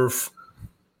deserve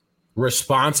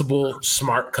responsible,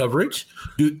 smart coverage.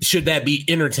 Should that be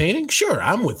entertaining? Sure,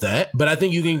 I'm with that. But I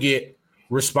think you can get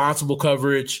responsible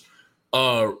coverage.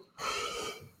 You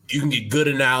can get good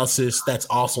analysis that's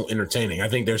also entertaining. I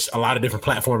think there's a lot of different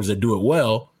platforms that do it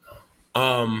well.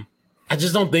 I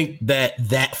just don't think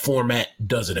that format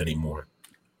does it anymore.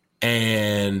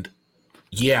 And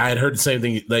yeah, I had heard the same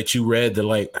thing that you read, that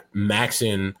like Max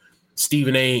and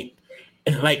Stephen A.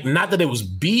 like, not that it was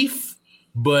beef,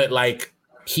 but like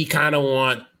he kind of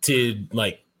wanted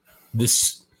like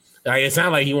this. Like, it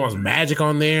sounded like he wants Magic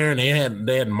on there, and they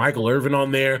had Michael Irvin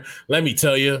on there. Let me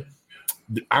tell you,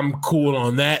 I'm cool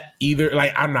on that either.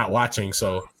 Like, I'm not watching,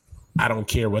 so I don't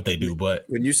care what they do. But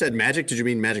when you said Magic, did you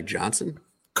mean Magic Johnson?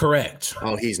 Correct.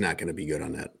 Oh, he's not going to be good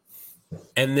on that.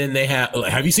 And then they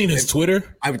have you seen his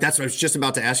Twitter? That's what I was just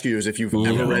about to ask you, is if you've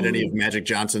ever read any of Magic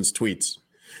Johnson's tweets.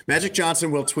 Magic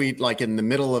Johnson will tweet like in the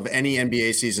middle of any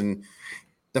NBA season,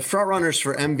 the front runners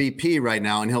for MVP right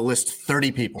now, and he'll list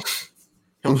 30 people.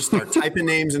 He'll just start typing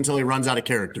names until he runs out of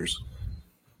characters.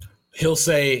 He'll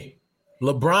say,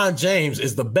 LeBron James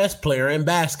is the best player in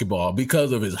basketball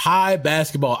because of his high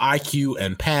basketball IQ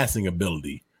and passing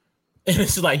ability. And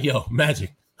it's like, yo,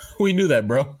 Magic, we knew that,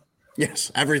 bro.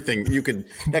 Yes, everything.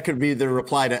 That could be the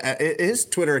reply to his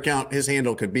Twitter account. His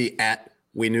handle could be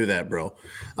 @we knew that, bro.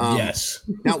 Yes.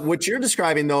 Now, what you're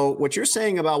describing, though, what you're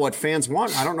saying about what fans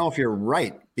want, I don't know if you're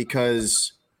right,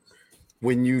 because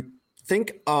when you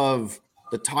think of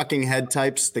the talking head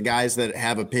types, the guys that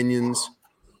have opinions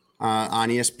on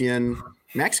ESPN,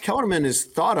 Max Kellerman is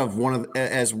thought of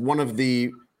as one of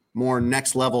the more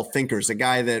next level thinkers, a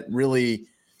guy that really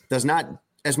does not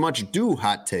as much do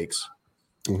hot takes.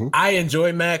 Mm-hmm. I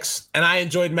enjoy Max, and I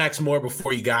enjoyed Max more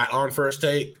before he got on First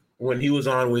Take, when he was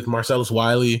on with Marcellus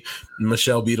Wiley and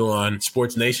Michelle Beadle on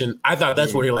Sports Nation. I thought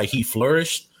that's where he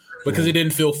flourished, because he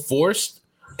didn't feel forced,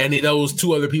 and there was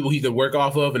two other people he could work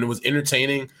off of, and it was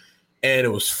entertaining and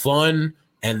it was fun,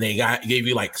 and they gave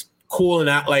you like cool and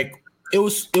out, like it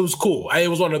was cool. It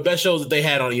was one of the best shows that they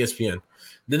had on ESPN.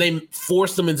 Then they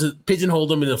forced him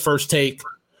pigeonholed him in the First Take,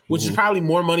 which is probably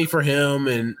more money for him,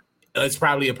 and it's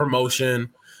probably a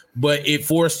promotion, but it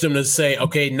forced him to say,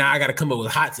 okay, now I got to come up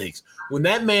with hot takes. When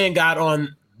that man got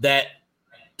on that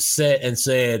set and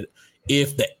said,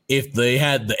 if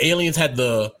the aliens had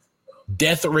the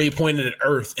death ray pointed at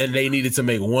Earth and they needed to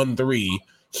make 1-3,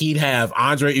 he'd have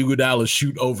Andre Iguodala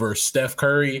shoot over Steph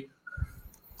Curry.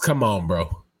 Come on,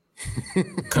 bro.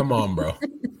 Come on, bro.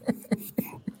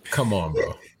 Come on,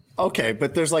 bro. Okay,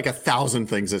 but there's like 1,000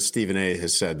 things that Stephen A.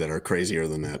 has said that are crazier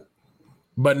than that.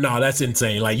 But no, that's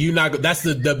insane. Like that's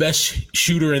the best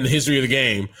shooter in the history of the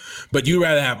game. But you'd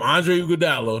rather have Andre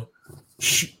Iguodala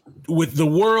with the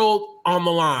world on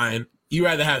the line. You'd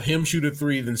rather have him shoot a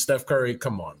three than Steph Curry.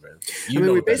 Come on, man.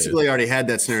 We basically already had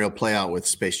that scenario play out with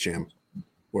Space Jam,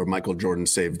 where Michael Jordan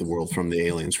saved the world from the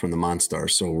aliens, from the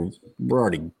Monstars. So we're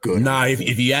already good. Nah,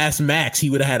 if you asked Max, he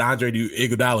would have had Andre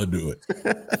Iguodala do it.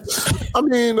 I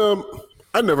mean,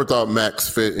 I never thought Max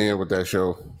fit in with that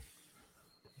show.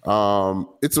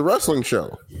 It's a wrestling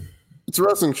show.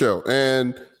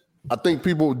 And I think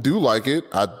people do like it.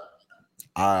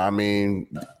 I mean,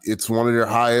 it's one of their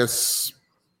highest,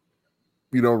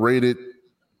 rated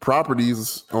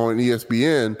properties on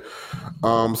ESPN.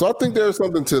 So I think there's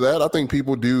something to that. I think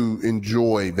people do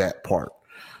enjoy that part.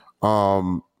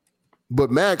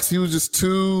 But Max, he was just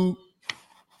too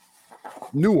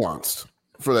nuanced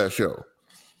for that show.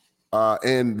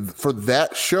 And for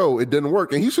that show, it didn't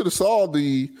work. And he should have saw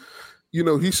this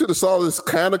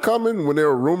kind of coming when there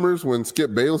were rumors when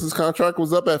Skip Bayless's contract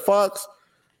was up at Fox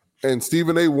and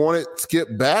Stephen A. wanted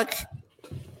Skip back.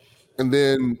 And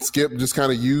then Skip just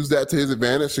kind of used that to his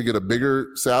advantage to get a bigger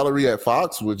salary at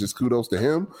Fox, which is kudos to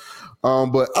him.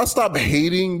 But I stopped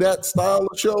hating that style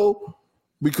of show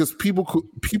because people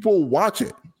watch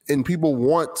it and people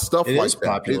want stuff like that. It is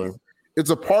popular.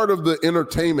 It's a part of the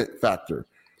entertainment factor.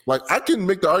 Like, I can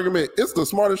make the argument it's the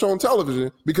smartest show on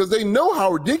television because they know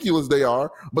how ridiculous they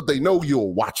are, but they know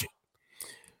you'll watch it.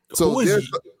 So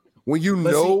when you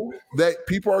know that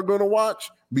people are going to watch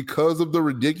because of the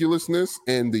ridiculousness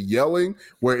and the yelling,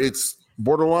 where it's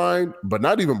borderline, but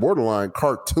not even borderline,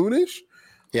 cartoonish.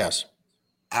 Yes.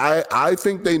 I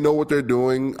think they know what they're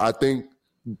doing. I think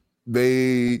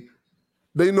they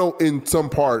know in some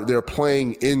part they're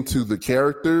playing into the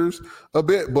characters a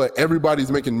bit, but everybody's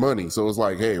making money. So it's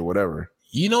like, hey, whatever.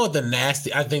 You know what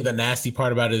I think the nasty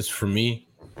part about it is for me?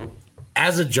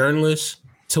 As a journalist,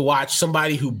 to watch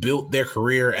somebody who built their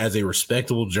career as a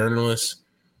respectable journalist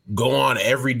go on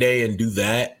every day and do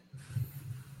that,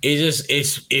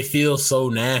 it feels so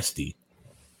nasty.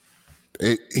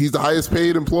 He's the highest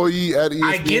paid employee at ESPN.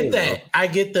 I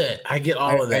get that. I get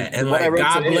all of that. And what I read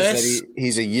God bless. That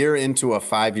he's a year into a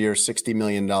 5-year, $60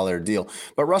 million deal.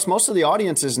 But Russ, most of the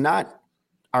audience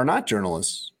are not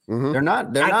journalists. Mm-hmm. They're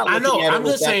not. I know. I'm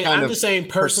just saying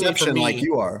personally for me, like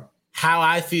you are. How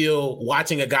I feel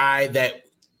watching a guy that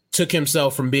took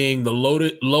himself from being the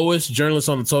lowest journalist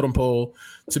on the totem pole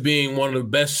to being one of the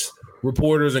best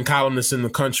reporters and columnists in the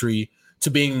country, to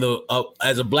being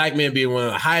as a black man being one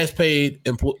of the highest paid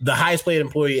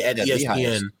employee at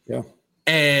ESPN,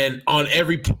 and on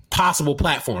every possible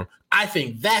platform. I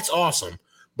think that's awesome.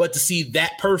 But to see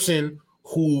that person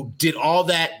who did all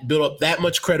that, build up that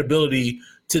much credibility,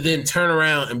 to then turn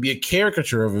around and be a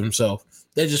caricature of himself,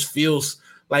 that just feels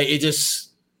like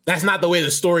that's not the way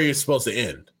the story is supposed to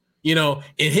end. In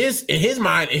his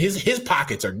mind, his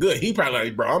pockets are good. He probably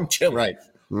like, bro, I'm chilling. Right.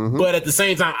 Mm-hmm. But at the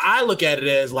same time, I look at it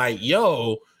as like,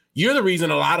 yo, you're the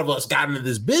reason a lot of us got into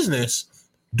this business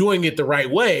doing it the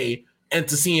right way. And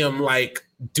to see him like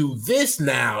do this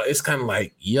now, it's kind of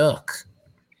like, yuck.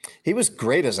 He was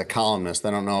great as a columnist.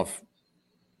 I don't know if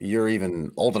you're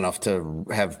even old enough to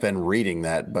have been reading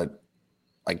that, but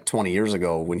like 20 years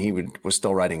ago when he was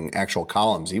still writing actual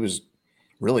columns, he was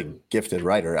really gifted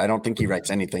writer. I don't think he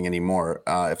writes anything anymore,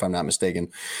 if I'm not mistaken.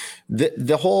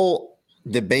 The whole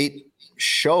debate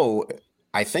show,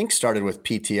 I think, started with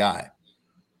PTI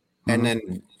and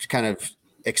then kind of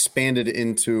expanded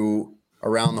into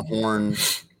Around the Horn.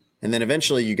 And then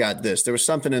eventually you got this. There was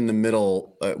something in the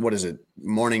middle. What is it?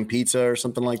 Morning pizza or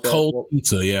something like that? Cold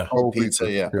pizza, yeah. Cold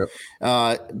pizza, yeah.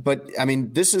 Yep. But, I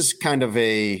mean, this is kind of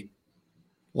a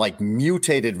like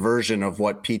mutated version of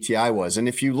what PTI was. And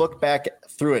if you look back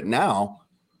through it now,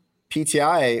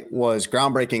 PTI was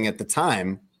groundbreaking at the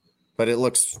time, but it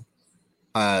looks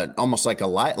almost like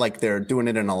like they're doing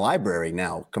it in a library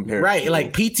now compared to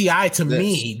like PTI to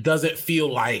me doesn't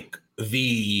feel like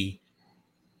the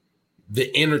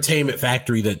entertainment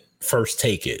factory that First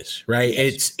Take is, right?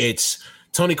 Yes. It's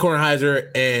Tony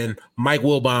Kornheiser and Mike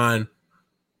Wilbon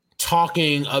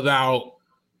talking about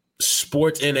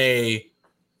sports in a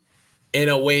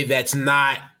way that's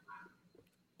not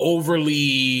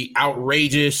overly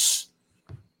outrageous.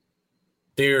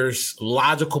 There's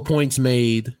logical points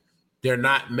made. There are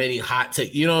not many hot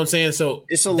takes. You know what I'm saying? So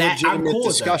it's a legitimate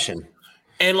discussion.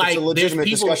 And like, it's a legitimate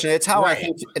discussion. It's how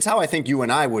I think you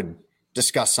and I would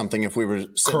discuss something if we were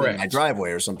sitting in my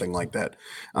driveway or something like that.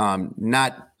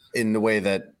 Not in the way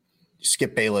that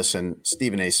Skip Bayless and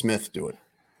Stephen A. Smith do it.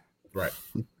 Right.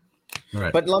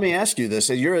 Right. But let me ask you this: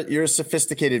 you're a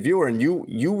sophisticated viewer, and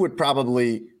you would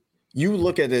probably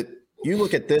look at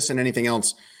this and anything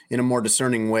else in a more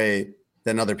discerning way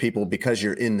than other people because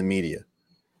you're in the media.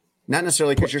 Not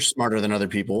necessarily because you're smarter than other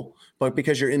people, but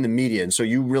because you're in the media, and so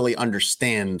you really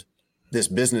understand this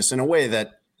business in a way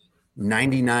that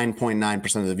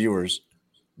 99.9% of the viewers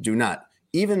do not.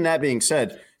 Even that being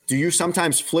said, do you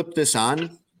sometimes flip this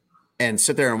on and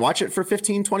sit there and watch it for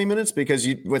 15, 20 minutes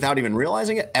without even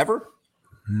realizing it ever?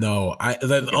 No,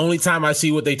 the only time I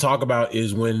see what they talk about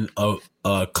is when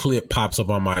a clip pops up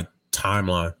on my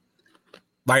timeline.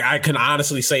 Like, I can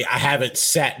honestly say I haven't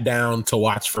sat down to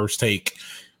watch First Take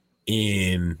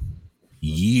in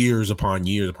years upon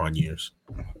years upon years.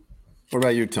 What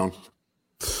about you, Tone?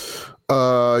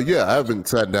 Yeah, I haven't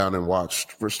sat down and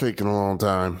watched First Take in a long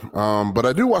time. But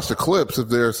I do watch the clips if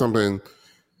there's something,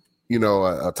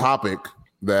 a topic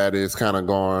that is kind of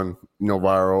gone,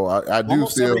 viral. I do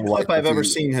almost still every clip like I've ever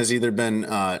seen has either been,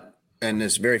 and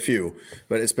it's very few,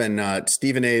 but it's been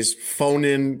Stephen A's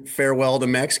phone-in farewell to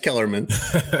Max Kellerman,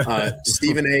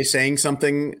 Stephen A saying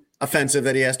something offensive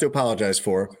that he has to apologize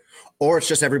for, or it's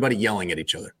just everybody yelling at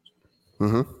each other.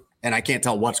 Mm-hmm. And I can't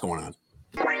tell what's going on.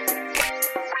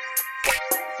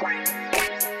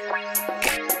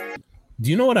 Do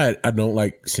you know what I don't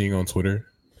like seeing on Twitter?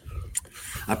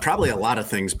 Probably a lot of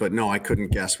things, but no, I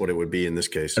couldn't guess what it would be in this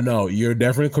case. No, you're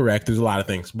definitely correct. There's a lot of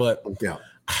things, but yeah,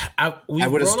 I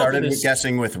would have started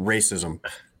guessing with racism.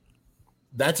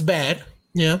 That's bad.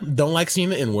 Yeah, don't like seeing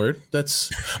the N-word.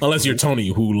 That's unless you're Tony,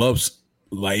 who loves,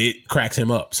 like, it cracks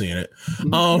him up seeing it.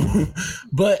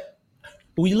 But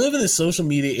we live in this social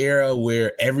media era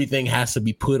where everything has to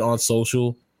be put on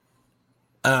social.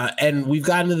 And we've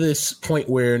gotten to this point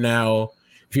where now,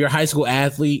 if you're a high school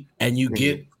athlete and you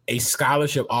get a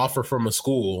scholarship offer from a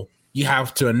school, you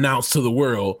have to announce to the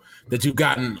world that you've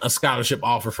gotten a scholarship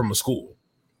offer from a school.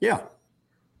 Yeah.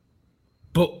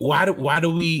 But why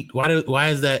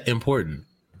is that important?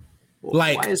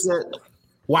 Like, why is that?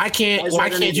 Why can't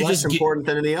you just get important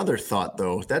than any other thought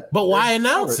though? But why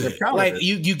announce it? Like,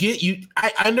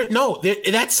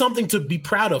 that's something to be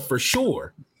proud of for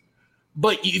sure.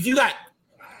 But if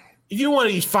you're one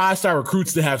of these 5-star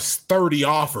recruits that have 30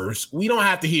 offers, we don't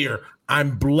have to hear,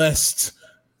 I'm blessed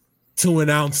to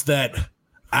announce that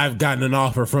I've gotten an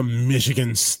offer from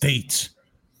Michigan State.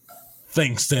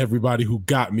 Thanks to everybody who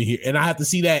got me here. And I have to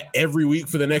see that every week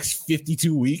for the next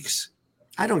 52 weeks.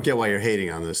 I don't get why you're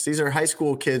hating on this. These are high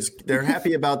school kids. They're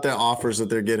happy about the offers that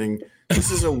they're getting.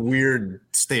 This is a weird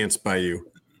stance by you.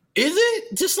 Is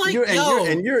it? Just like, you're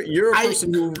a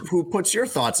person who puts your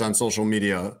thoughts on social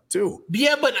media too.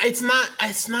 Yeah, but it's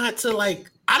not to,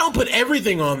 like, I don't put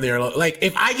everything on there. Like,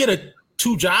 if I get a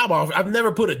 2 job offer, I've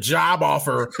never put a job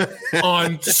offer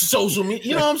on social media.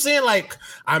 You know what I'm saying? Like,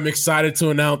 I'm excited to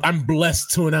announce, I'm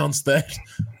blessed to announce that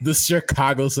the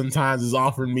Chicago Sun-Times is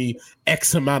offering me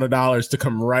X amount of dollars to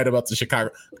come write about the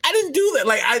Chicago. I didn't do that.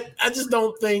 Like, I just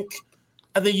don't think,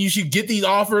 I think you should get these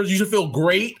offers. You should feel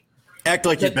great. Act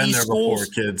like you've been there before,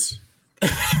 kids.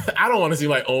 I don't want to seem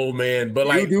like old man, but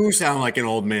like, you do sound like an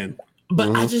old man.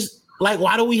 But I just, like,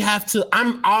 why do we have to?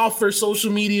 I'm all for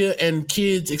social media and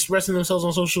kids expressing themselves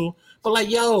on social, but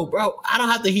like, yo, bro, I don't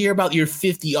have to hear about your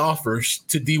 50 offers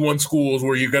to D1 schools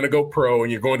where you're gonna go pro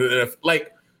and you're going to the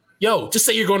like, yo, just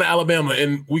say you're going to Alabama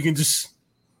and we can just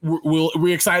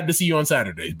we're excited to see you on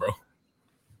Saturdays, bro.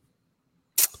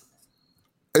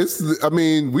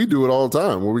 We do it all the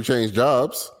time where we change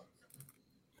jobs.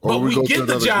 But we get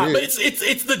the job.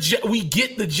 But we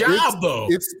get the job though.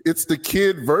 It's the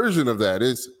kid version of that.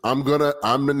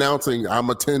 I'm announcing I'm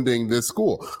attending this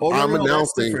school. I'm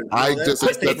announcing I just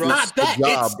accepted a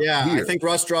job. I think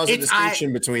Russ draws a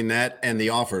distinction between that and the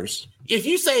offers. If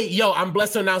you say, yo, I'm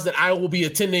blessed to announce that I will be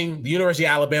attending the University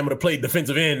of Alabama to play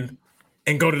defensive end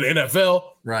and go to the NFL.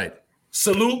 Right.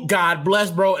 Salute, God bless,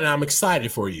 bro, and I'm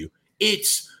excited for you.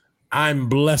 I'm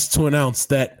blessed to announce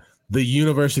that the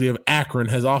University of Akron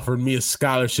has offered me a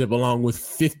scholarship along with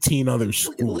 15 other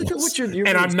schools. Look at what you're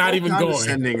and I'm not even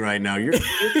going right now. You're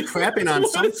crapping on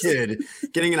some kid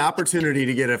getting an opportunity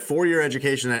to get a 4-year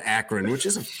education at Akron, which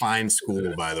is a fine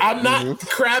school, by the way. I'm not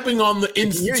crapping on the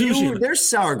institution. There's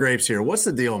sour grapes here. What's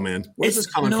the deal, man? Where's this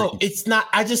coming from? No, it's not.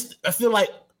 I feel like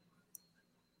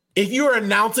if you're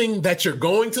announcing that you're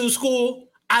going to the school,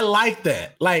 I like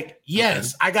that. Like,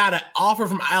 yes, I got an offer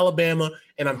from Alabama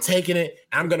and I'm taking it.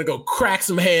 I'm going to go crack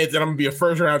some heads and I'm going to be a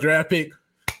first-round draft pick.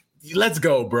 Let's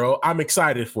go, bro. I'm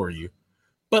excited for you.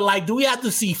 But, like, do we have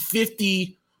to see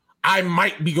 50, I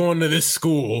might be going to this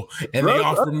school and they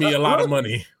offer me a lot of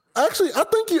money? Actually, I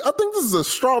think this is a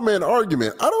straw man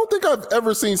argument. I don't think I've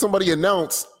ever seen somebody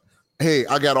announce hey,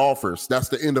 I got offers. That's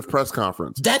the end of press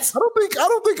conference. I That's don't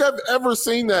think I've ever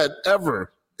seen that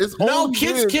ever. It's No, only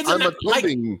kids been, are I'm not, like,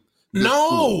 attending.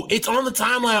 no, it's on the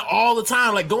timeline all the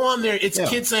time. Like, go on there. It's Yeah.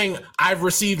 kids saying, I've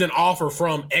received an offer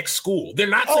from X school. They're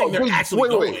not saying they're actually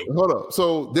going. Wait, hold up.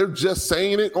 So they're just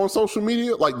saying it on social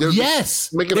media? Like they're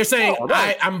Yes. making They're it, saying, oh,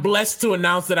 right. I'm blessed to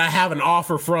announce that I have an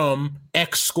offer from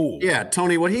X school. Yeah,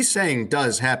 Tony, what he's saying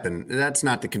does happen. That's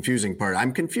not the confusing part.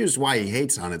 I'm confused why he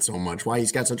hates on it so much, why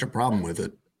he's got such a problem with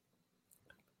it.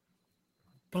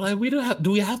 But like,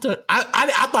 do we have to? I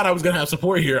thought I was going to have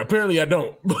support here. Apparently I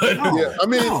don't. But Yeah, I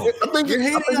mean, I think You're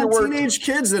hating on it works. teenage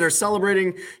kids that are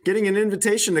celebrating getting an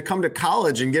invitation to come to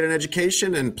college and get an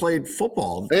education and play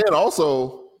football. And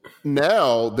also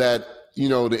now that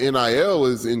the NIL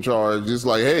is in charge, it's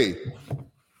like, hey,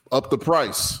 up the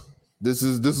price. This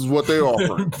is what they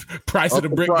offer. price of the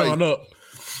brick going up.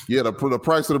 Yeah, the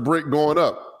price of the brick going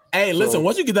up. Hey, listen,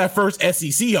 once you get that first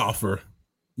SEC offer,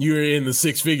 you're in the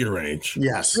 6-figure range.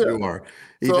 Yes, Yeah. you are.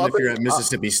 So Even I if you're think- at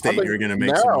Mississippi I State, think you're going to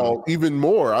make some money. now even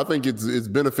more. I think it's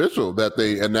beneficial that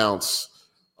they announce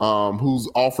who's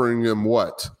offering them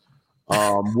what,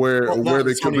 where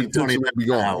they could potentially be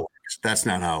going. That's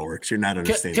not how it works. You're not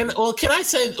understanding. Can I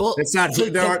say? Well, It's not.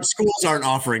 Schools aren't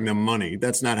offering them money.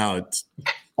 That's not how it's.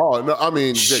 Oh no, I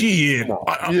mean, shit. come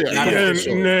on.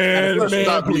 Man, Let's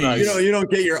not be please. nice. You don't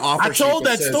get your offer. I told sheet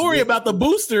that says story you- about the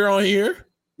booster on here.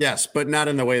 Yes, but not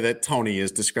in the way that Tony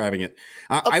is describing it.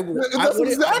 That's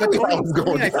exactly but how it's going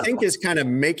Tony, I down. think is kind of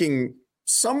making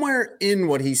somewhere in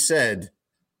what he said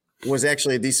was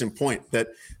actually a decent point. That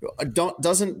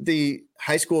doesn't the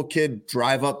high school kid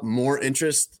drive up more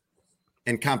interest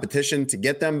and competition to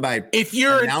get them by If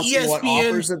you're an announcing what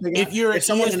offers that they got? if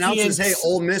someone announces, "Hey,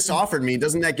 Ole Miss offered me,"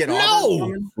 doesn't that get offers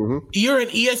No, coming? you're an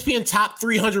ESPN top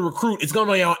 300 recruit. It's going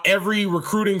to be on every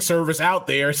recruiting service out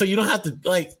there, so you don't have to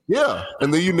like. Yeah,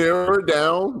 and then you narrow it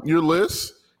down your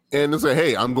list and then say,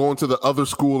 "Hey, I'm going to the other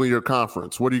school in your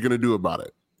conference. What are you going to do about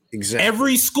it?" Exactly.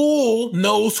 Every school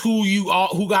knows who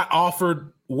got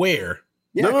offered where.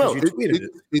 Yeah, no, 'cause you tweeted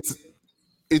it.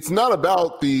 It's not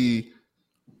about the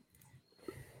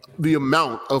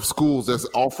amount of schools that's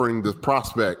offering the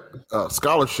prospect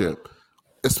scholarship,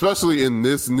 especially in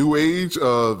this new age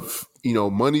of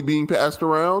money being passed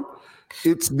around.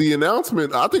 It's the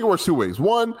announcement. I think it works two ways.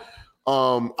 One,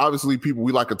 obviously,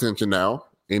 we like attention now.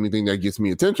 Anything that gets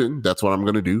me attention, that's what I'm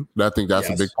going to do. I think that's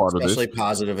a big part of this. Especially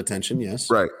positive attention, yes.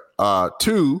 Right.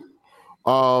 Two,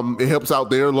 it helps out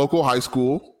their local high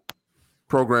school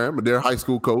program, their high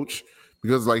school coach,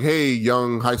 because like, hey,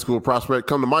 young high school prospect,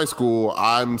 come to my school.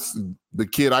 The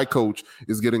kid I coach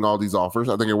is getting all these offers.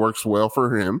 I think it works well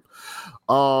for him.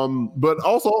 But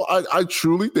also, I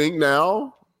truly think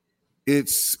now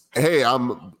it's, hey,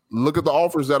 look at the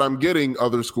offers that I'm getting,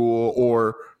 other school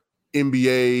or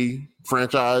NBA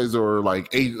franchise or like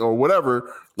eight or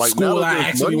whatever. Like School now I that there's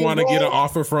actually money want to get an involved,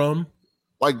 offer from.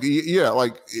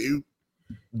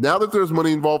 now that there's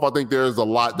money involved, I think there's a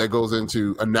lot that goes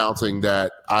into announcing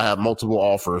that I have multiple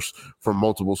offers from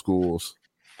multiple schools.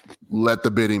 Let the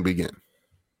bidding begin.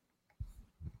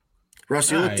 Russ,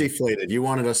 you look Right. deflated. You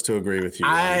wanted us to agree with you.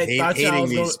 I thought y'all hating was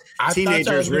these I thought y'all was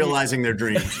teenagers gonna- realizing their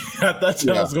dreams. I thought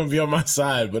y'all Yeah. was going to be on my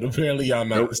side, but apparently y'all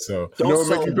not. Nope. So You know what make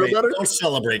you feel celebrate. better? Don't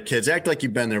celebrate, kids. Act like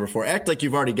you've been there before. Act like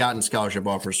you've already gotten scholarship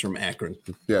offers from Akron.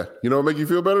 Yeah. You know what make you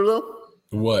feel better though?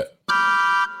 what?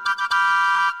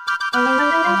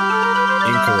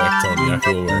 Incorrect, Tony. I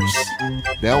feel worse.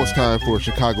 Now it's time for a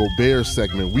Chicago Bears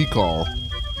segment we call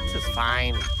This is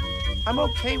fine. I'm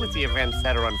okay with the events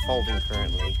that are unfolding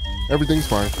currently. Everything's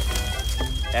Fine.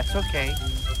 That's okay.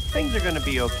 Things are gonna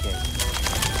be okay.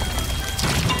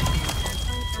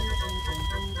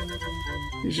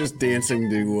 He's just dancing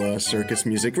to circus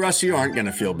music. Russ, you aren't going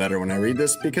to feel better when I read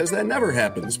this because that never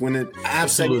happens. When the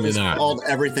Absolutely segment is not. called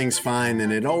Everything's Fine,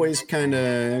 and it always kind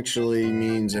of actually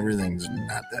means everything's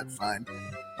not that fine.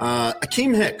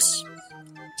 Akeem Hicks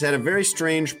has had a very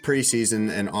strange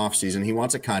preseason and offseason. He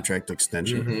wants a contract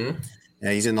extension.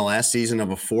 He's in the last season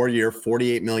of a 4-year,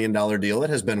 $48 million deal.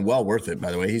 It has been well worth it,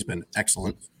 by the way. He's been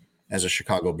excellent as a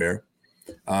Chicago Bear.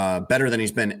 Better than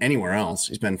he's been anywhere else.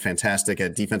 He's been fantastic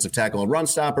at defensive tackle and run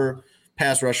stopper,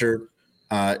 pass rusher.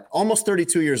 Almost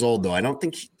 32 years old, though. I don't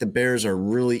think the Bears are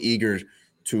really eager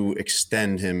to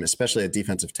extend him, especially at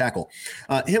defensive tackle.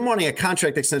 Him wanting a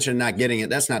contract extension and not getting it,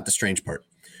 that's not the strange part.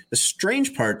 The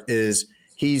strange part is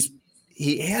he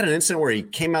had an incident where he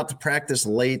came out to practice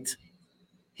late.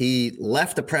 He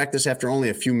left the practice after only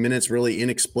a few minutes, really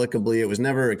inexplicably. It was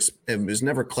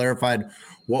never clarified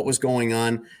what was going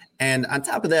on. And on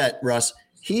top of that, Russ,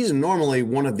 he's normally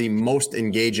one of the most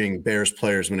engaging Bears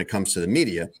players when it comes to the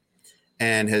media.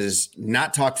 and has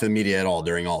not talked to the media at all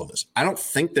during all of this. I don't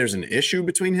think there's an issue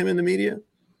between him and the media,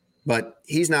 but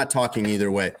he's not talking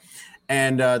either way.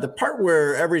 And the part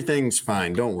where everything's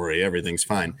fine, don't worry, everything's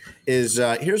fine, is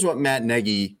here's what Matt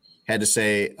Nagy had to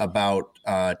say about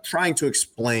trying to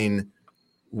explain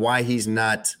why he's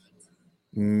not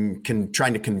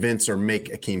trying to convince or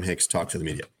make Akiem Hicks talk to the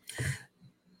media.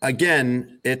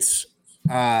 Again, it's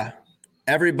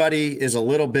everybody is a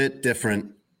little bit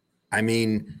different. I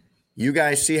mean, you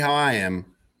guys see how I am.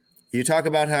 You talk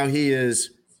about how he is,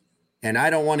 and I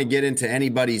don't want to get into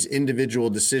anybody's individual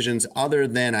decisions other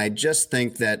than I just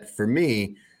think that for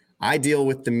me, I deal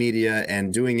with the media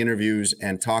and doing interviews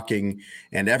and talking,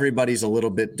 and everybody's a little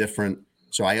bit different.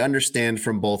 So I understand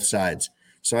from both sides.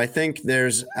 So I think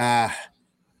there's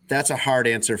that's a hard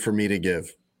answer for me to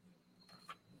give.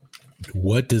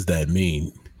 What does that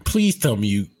mean? Please tell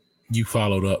me you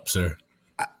followed up, sir.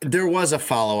 There was a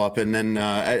follow-up, and then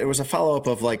it was a follow-up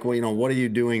of like, well, you know, what are you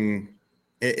doing?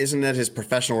 Isn't that his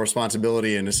professional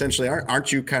responsibility? And essentially,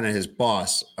 aren't you kind of his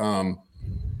boss?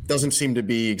 Doesn't seem to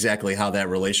be exactly how that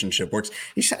relationship works.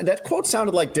 That quote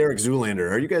sounded like Derek Zoolander.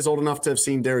 Are you guys old enough to have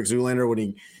seen Derek Zoolander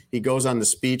when he goes on the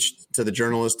speech to the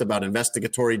journalist about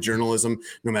investigatory journalism?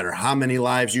 No matter how many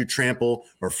lives you trample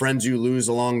or friends you lose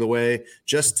along the way,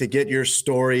 just to get your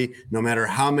story, no matter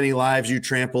how many lives you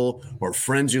trample or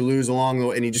friends you lose along the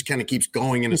way. And he just kind of keeps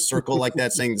going in a circle like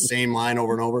that, saying the same line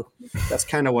over and over. That's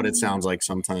kind of what it sounds like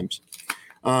sometimes.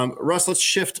 Russ, let's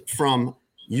shift from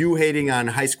you hating on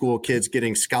high school kids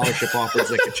getting scholarship offers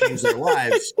that could change their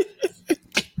lives.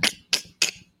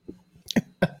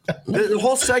 The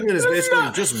whole segment is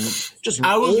basically just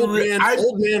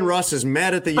old man Russ is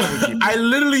mad at the young people. I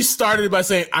literally started by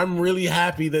saying I'm really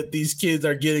happy that these kids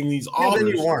are getting these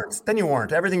offers. Then you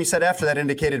weren't. Everything you said after that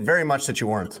indicated very much that you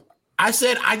weren't. I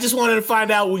said I just wanted to find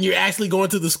out when you're actually going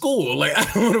to the school. Like,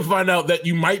 I want to find out that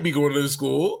you might be going to the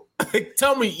school. Like,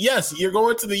 tell me, yes, you're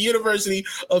going to the University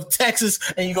of Texas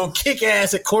and you're going to kick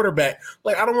ass at quarterback.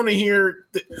 Like, I don't want to hear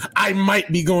that I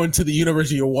might be going to the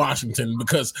University of Washington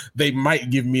because they might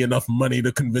give me enough money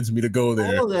to convince me to go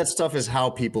there. All of that stuff is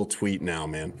how people tweet now,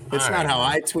 man. It's not how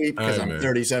I tweet because I'm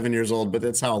 37 years old, but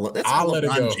that's how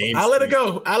LeBron James I'll let it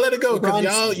go. I'll let it go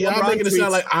because y'all making it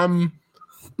sound like I'm –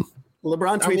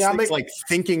 LeBron tweets things like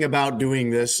thinking about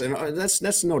doing this, and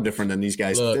that's no different than these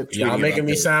guys. Look, y'all making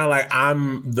me sound like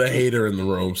I'm the hater in the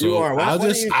room. So you are.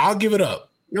 I'll give it up.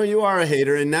 No, you are a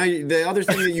hater. And now the other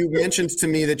thing that you mentioned to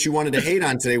me that you wanted to hate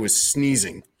on today was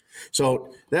sneezing.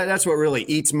 So that's what really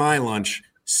eats my lunch,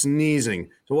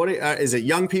 sneezing. So what is it?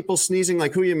 Young people sneezing?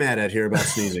 Like, who are you mad at here about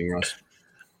sneezing, Russ?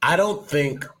 I don't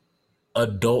think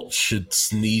adults should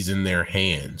sneeze in their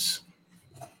hands.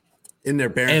 In their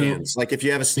bare hands. Like if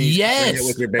you have a sneeze, yes. It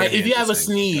with your bare hands. If you have a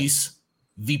sneeze,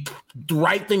 the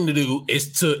right thing to do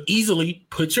is to easily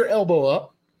put your elbow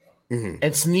up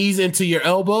and sneeze into your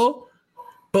elbow.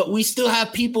 But we still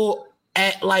have people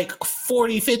at like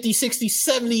 40, 50, 60,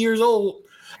 70 years old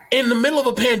in the middle of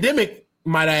a pandemic,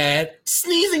 might I add,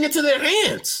 sneezing into their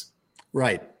hands.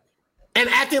 Right. And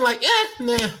acting like,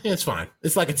 it's fine.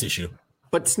 It's like a tissue.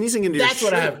 But sneezing into your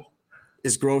shirt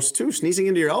is gross too. Sneezing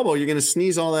into your elbow, you're going to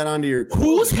sneeze all that onto your.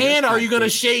 Whose hand are you going to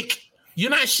shake?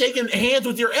 You're not shaking hands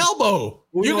with your elbow.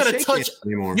 You're going to touch.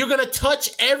 You're going to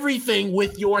touch everything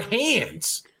with your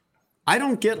hands. I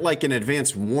don't get like an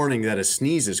advance warning that a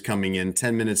sneeze is coming in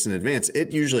 10 minutes in advance.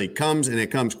 It usually comes and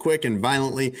it comes quick and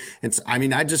violently.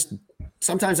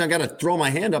 Sometimes I got to throw my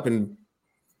hand up and.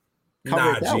 No.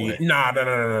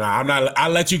 I'm not.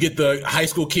 I'll let you get the high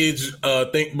school kids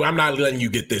thing. I'm not letting you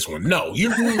get this one. No,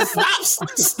 you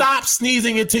stop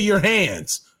sneezing into your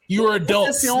hands. You're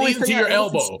adult. Sneeze into your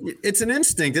elbow. It's an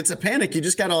instinct. It's a panic. You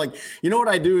just gotta what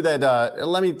I do that.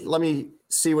 Let me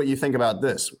see what you think about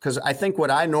this, because I think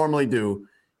what I normally do,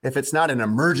 if it's not an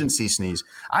emergency sneeze,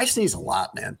 I sneeze a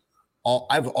lot, man.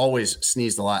 I've always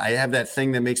sneezed a lot. I have that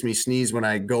thing that makes me sneeze when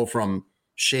I go from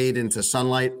shade into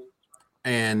sunlight,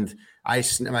 and I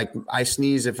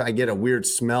sneeze if I get a weird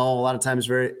smell. A lot of times,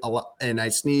 and I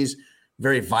sneeze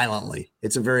very violently.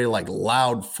 It's a very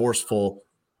loud, forceful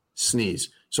sneeze.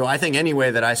 So I think any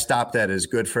way that I stop that is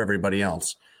good for everybody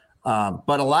else.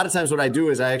 But a lot of times, what I do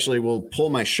is I actually will pull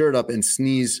my shirt up and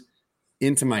sneeze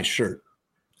into my shirt.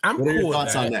 What are your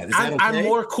thoughts on that? Is that okay? I'm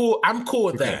more cool. I'm cool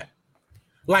with that.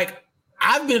 Like,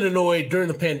 I've been annoyed during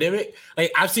the pandemic.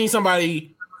 Like, I've seen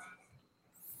somebody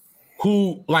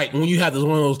who, when you have this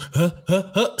one of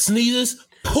those sneezes,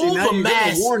 pull the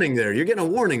mask. You're getting a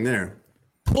warning there.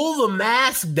 Pull the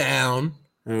mask down.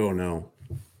 Oh, no.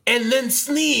 And then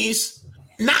sneeze,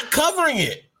 not covering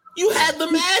it. You had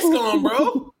the mask on,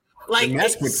 bro.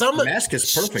 The mask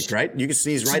is perfect, right? You can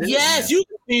sneeze right in. Yes,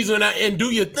 sneeze and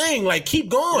do your thing. Like, keep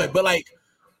going. But like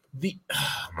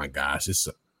oh my gosh,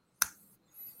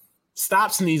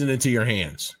 stop sneezing into your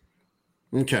hands.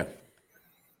 Okay.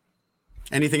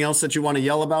 Anything else that you want to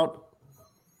yell about?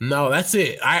 No, that's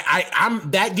it.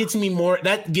 That gets me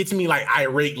like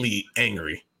irately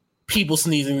angry. People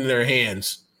sneezing in their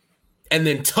hands and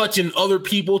then touching other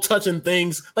people, touching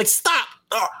things. Like, stop.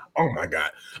 Oh my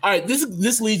God. All right,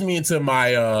 this leads me into my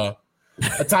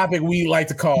a topic we like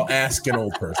to call Ask an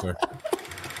Old Person.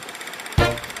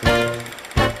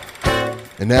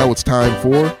 And now it's time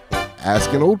for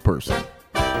Ask an Old Person.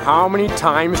 How many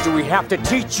times do we have to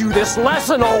teach you this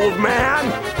lesson, old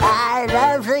man? I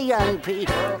love the young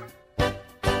people.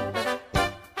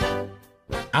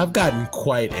 I've gotten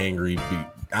quite angry.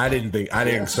 I didn't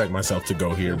expect myself to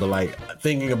go here, but like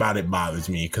thinking about it bothers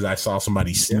me because I saw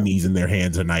somebody sneeze in their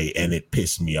hands tonight and it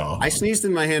pissed me off. I sneezed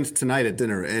in my hands tonight at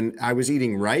dinner, and I was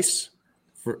eating rice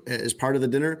as part of the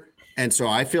dinner. And so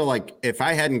I feel like if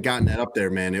I hadn't gotten that up there,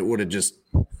 man, it would have just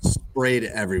sprayed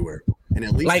everywhere. And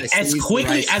at least like as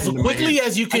quickly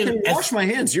as you can, wash my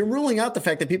hands. You're ruling out the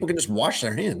fact that people can just wash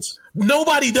their hands.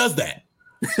 Nobody does that.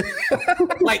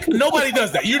 Like nobody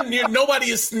does that. Nobody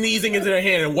is sneezing into their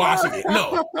hand and washing it.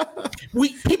 No,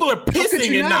 people are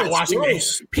pissing and not washing their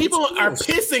hands. People are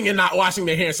pissing and not washing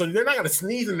their hands, so they're not going to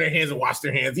sneeze in their hands and wash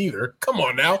their hands either. Come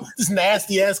on now, this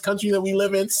nasty ass country that we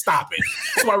live in. Stop it.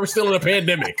 That's why we're still in a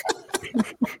pandemic.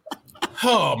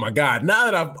 Oh my God! Now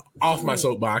that I'm off my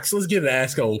soapbox, let's get an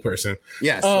Ask an Old Person.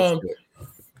 Yes.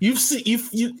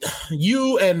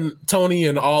 You and Tony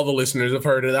and all the listeners have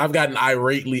heard it. I've gotten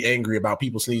irately angry about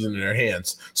people sneezing in their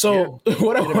hands. So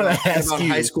what I want to ask you,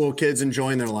 high school kids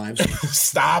enjoying their lives.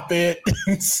 Stop it.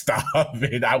 Stop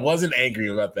it. I wasn't angry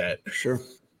about that. Sure.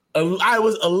 I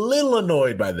was a little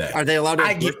annoyed by that. Are they allowed to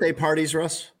have birthday parties,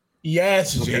 Russ?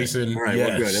 Yes, okay. Jason. All right, yes.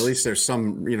 Well, good. At least there's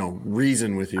some,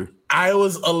 reason with you. I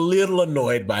was a little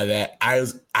annoyed by that. I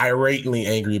was irately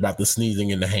angry about the sneezing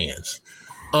in the hands.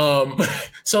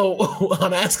 So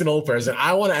I'm asking Old Person.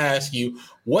 I want to ask you,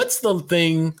 what's the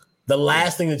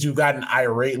last thing that you've gotten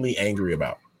irately angry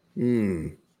about?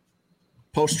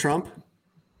 Post-Trump?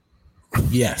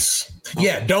 Yes.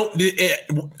 Okay. Yeah.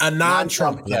 A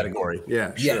non-Trump category.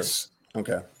 Yeah. Sure. Yes.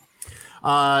 Okay.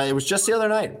 It was just the other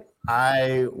night.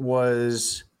 I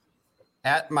was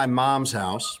at my mom's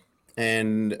house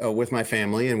and with my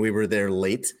family, and we were there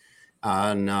late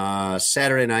on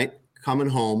Saturday night, coming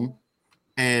home.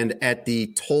 And at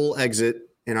the toll exit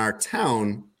in our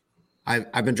town,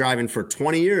 I've been driving for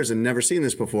 20 years and never seen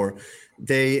this before.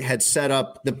 They had set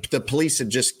up, the police had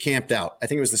just camped out. I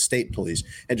think it was the state police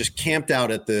had just camped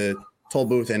out at the toll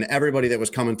booth, and everybody that was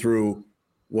coming through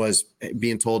was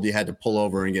being told you had to pull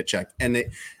over and get checked. And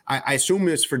I assume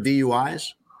it's for DUIs.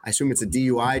 I assume it's a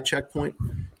DUI checkpoint,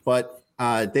 but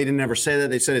they didn't ever say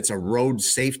that. They said it's a road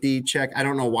safety check. I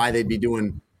don't know why they'd be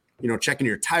doing, checking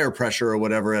your tire pressure or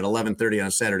whatever at 11:30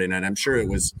 on Saturday night. I'm sure it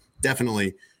was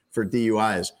definitely for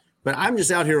DUIs. But I'm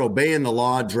just out here obeying the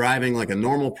law, driving like a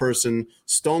normal person,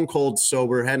 stone cold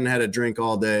sober, hadn't had a drink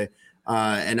all day.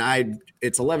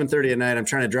 It's 11:30 at night. I'm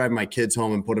trying to drive my kids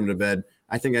home and put them to bed.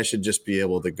 I think I should just be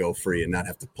able to go free and not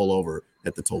have to pull over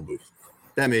at the toll booth.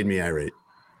 That made me irate.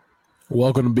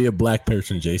 Welcome to be a black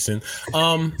person, Jason.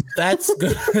 That's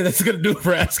good. That's gonna do it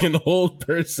for Asking the Old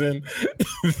Person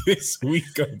this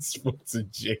week on Sports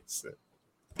Adjacent.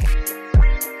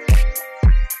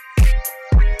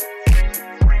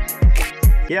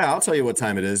 Yeah, I'll tell you what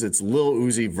time it is. It's Lil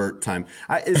Uzi Vert time.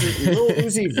 Is it Lil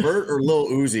Uzi Vert or Lil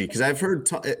Uzi? Because I've heard,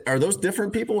 are those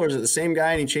different people or is it the same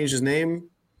guy and he changed his name?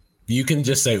 You can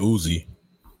just say Uzi.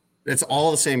 It's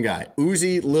all the same guy.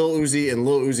 Uzi, Lil Uzi, and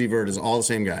Lil Uzi Vert is all the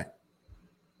same guy.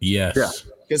 Yes. Yeah.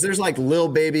 Because there's like Lil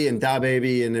Baby and Da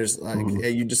Baby, and there's like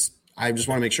I just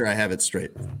want to make sure I have it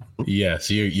straight.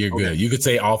 Yes, you're good. You could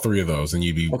say all three of those, and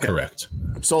you'd be correct.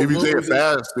 So if you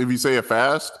say it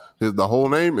fast, the whole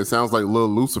name, it sounds like Lil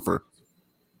Lucifer.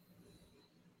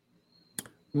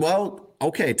 Well,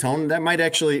 okay, Tone. That might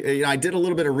actually. I did a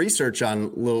little bit of research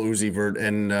on Lil Uzi Vert,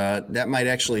 and that might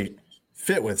actually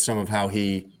fit with some of how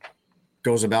he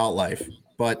goes about life.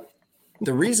 But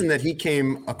the reason that he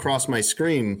came across my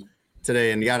screen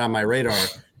today and got on my radar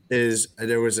is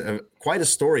there was quite a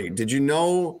story. Did you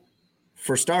know,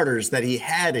 for starters, that he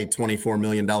had a $24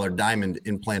 million diamond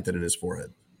implanted in his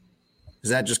forehead?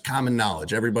 Is that just common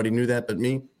knowledge? Everybody knew that but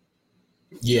me?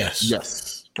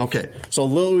 Yes. Okay. So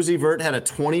Lil Uzi Vert had a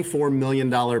 $24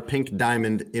 million pink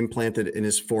diamond implanted in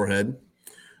his forehead,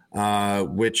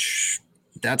 which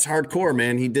that's hardcore,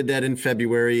 man. He did that in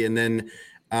February, and then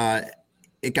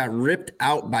it got ripped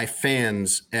out by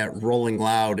fans at Rolling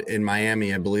Loud in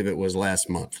Miami. I believe it was last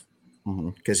month.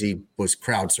 because he was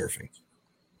crowd surfing,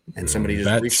 and somebody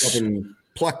just reached up and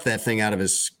plucked that thing out of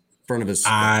his front of his.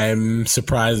 I'm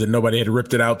surprised that nobody had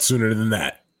ripped it out sooner than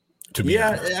that. To be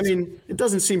honest. I mean, it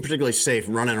doesn't seem particularly safe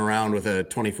running around with a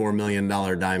 $24 million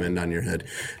diamond on your head,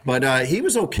 but he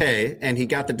was okay, and he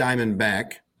got the diamond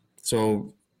back,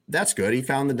 so that's good. He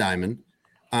found the diamond.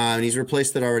 And he's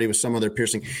replaced it already with some other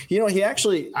piercing. You know, he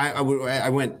actually, I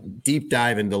went deep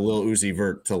dive into Lil Uzi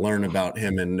Vert to learn about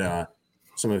him and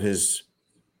some of his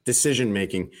decision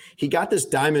making. He got this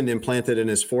diamond implanted in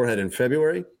his forehead in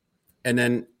February, and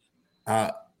then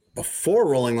before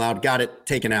Rolling Loud, got it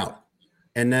taken out,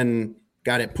 and then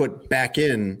got it put back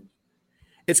in.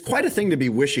 It's quite a thing to be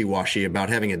wishy-washy about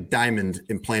having a diamond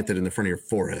implanted in the front of your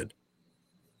forehead.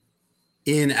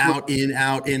 In, out, in,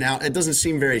 out, in, out. It doesn't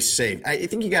seem very safe. I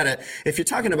think you got to, if you're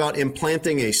talking about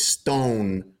implanting a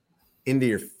stone into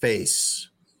your face,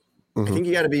 I think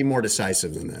you got to be more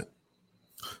decisive than that.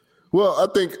 Well, I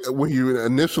think when you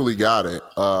initially got it,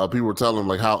 people were telling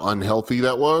like how unhealthy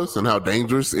that was and how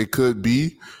dangerous it could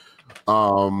be.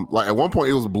 Like at one point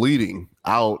it was bleeding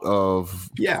out of.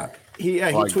 Yeah. He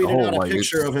tweeted out a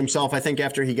picture of himself, I think,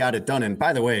 after he got it done. And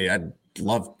by the way, I'd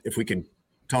love if we could,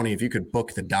 Tony, if you could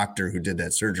book the doctor who did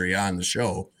that surgery on the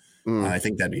show. I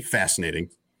think that'd be fascinating.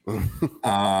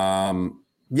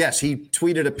 Yes, he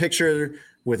tweeted a picture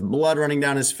with blood running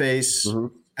down his face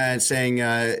and saying,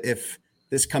 if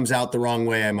this comes out the wrong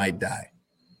way, I might die.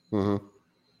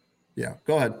 Yeah,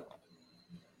 go ahead.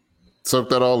 Soak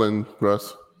that all in,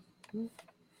 Russ.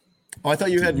 Oh, I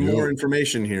thought you had more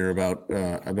information here about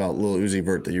Lil Uzi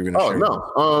Vert that you were going to share.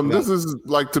 Oh, no. This is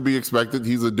like to be expected.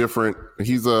 He's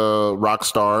a rock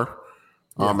star,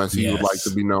 as he would like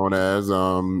to be known as.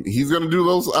 He's going to do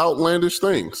those outlandish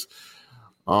things.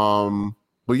 But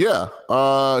yeah,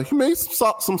 he made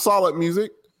some solid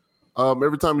music.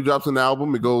 Every time he drops an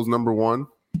album, it goes number one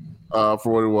for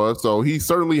what it was. So he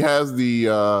certainly has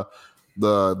the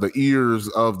ears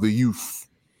of the youth.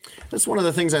 That's one of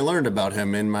the things I learned about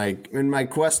him in my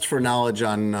quest for knowledge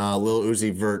on Lil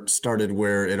Uzi Vert started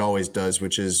where it always does,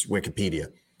 which is Wikipedia.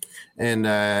 And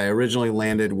I originally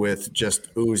landed with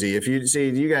just Uzi. If you see,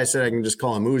 you guys said I can just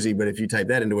call him Uzi, but if you type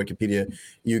that into Wikipedia,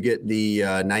 you get the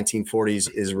 1940s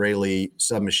Israeli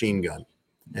submachine gun.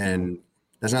 And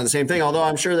that's not the same thing, although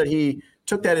I'm sure that he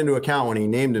took that into account when he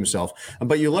named himself.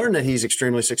 But you learn that he's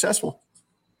extremely successful.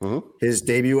 His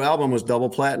debut album was double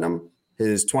platinum.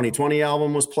 His 2020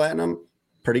 album was platinum.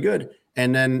 Pretty good.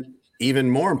 And then even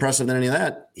more impressive than any of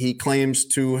that, he claims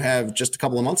to have just a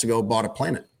couple of months ago bought a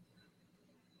planet.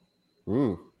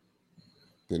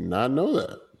 Did not know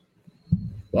that.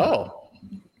 Wow.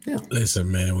 Yeah.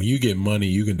 Listen, man, when you get money,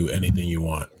 you can do anything you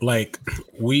want. Like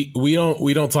we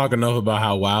don't talk enough about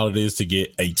how wild it is to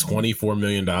get a $24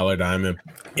 million diamond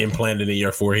implanted in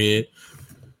your forehead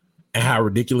and how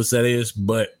ridiculous that is.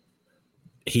 But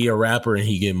he a rapper and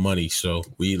he get money, so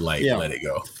we let it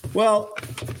go. Well,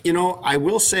 I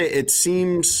will say it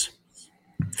seems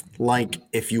like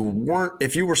if you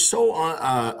were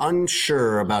so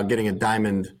unsure about getting a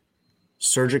diamond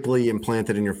surgically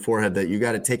implanted in your forehead that you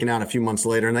got it taken out a few months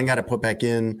later and then got it put back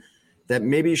in, that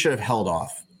maybe you should have held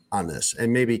off on this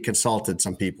and maybe consulted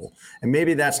some people. And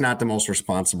maybe that's not the most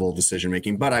responsible decision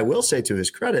making. But I will say, to his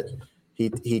credit,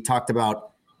 he talked about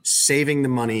saving the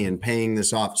money and paying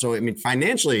this off. So, I mean,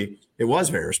 financially, it was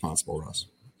very responsible, Russ.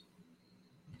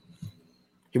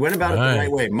 He went about it the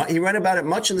right way. He went about it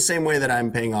much in the same way that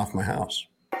I'm paying off my house.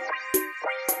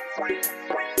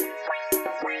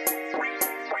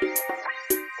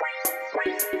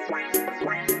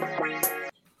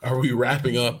 Are we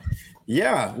wrapping up?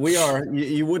 Yeah, we are.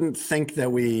 You wouldn't think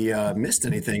that we missed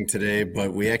anything today,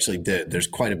 but we actually did. There's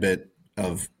quite a bit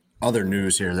of other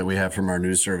news here that we have from our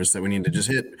news service that we need to just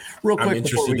hit real quick. I'm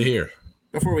interested to hear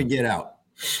before we get out.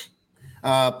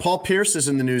 Paul Pierce is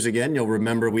in the news again. You'll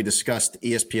remember we discussed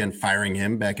ESPN firing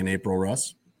him back in April,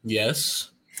 Russ. Yes.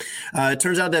 It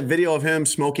turns out that video of him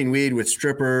smoking weed with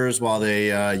strippers while they,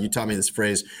 you taught me this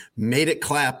phrase, made it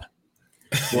clap,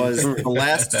 was the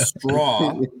last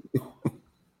straw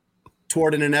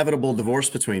toward an inevitable divorce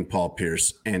between Paul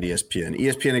Pierce and ESPN.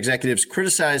 ESPN executives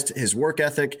criticized his work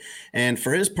ethic, and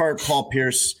for his part, Paul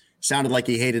Pierce sounded like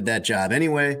he hated that job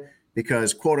anyway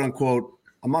because, quote unquote,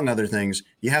 among other things,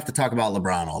 you have to talk about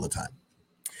LeBron all the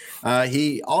time.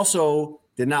 He also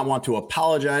did not want to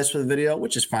apologize for the video,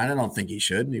 which is fine. I don't think he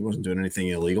should. He wasn't doing anything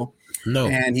illegal. No.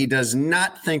 And he does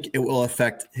not think it will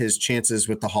affect his chances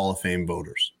with the Hall of Fame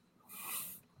voters.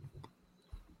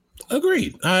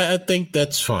 Agreed. I think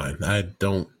that's fine.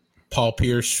 Paul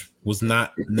Pierce was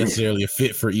not necessarily a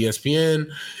fit for ESPN,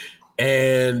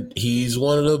 and he's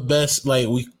one of the best. Like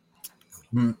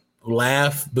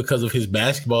laugh because of his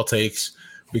basketball takes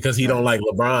because he don't like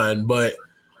LeBron, but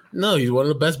no, he's one of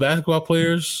the best basketball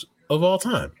players of all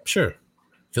time. Sure.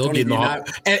 He'll get in the Hall.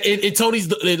 And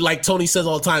Tony's like Tony says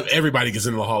all the time, everybody gets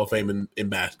into the Hall of Fame in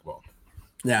basketball.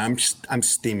 Yeah, I'm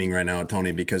steaming right now at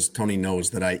Tony because Tony knows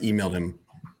that I emailed him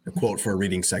a quote for a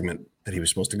reading segment that he was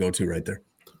supposed to go to right there.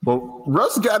 Well,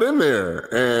 Russ got in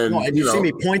there, and you see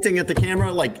me pointing at the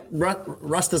camera like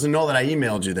Russ doesn't know that I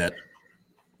emailed you that.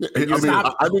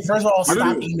 First of all,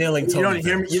 stop emailing Tony.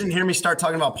 You didn't hear me start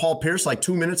talking about Paul Pierce like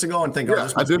 2 minutes ago and think,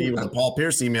 this must be the Paul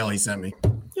Pierce email he sent me.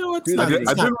 You know,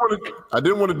 I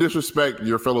didn't want to disrespect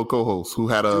your fellow co-host who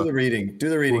had do the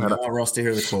reading. I want Russ to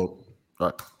hear the quote. All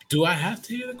right. Do I have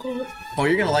to hear the quote? Oh,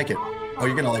 you're gonna like it.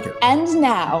 And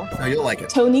now, you'll like it.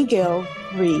 Tony Gill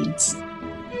reads.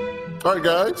 All right,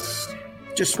 guys.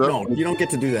 No, you don't get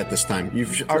to do that this time.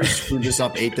 You've already screwed this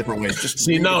up 8 different ways. Just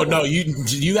see,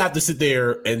 you have to sit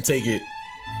there and take it.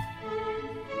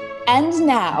 And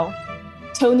now,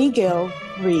 Tony Gill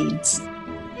reads.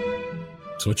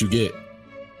 That's what you get.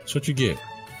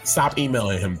 Stop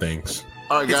emailing him things.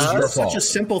 All right, guys. It's such a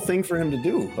simple thing for him to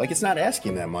do. Like, it's not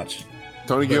asking that much.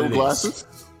 Tony Gill glasses.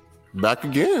 Back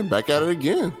at it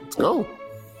again. Let's go.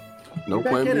 No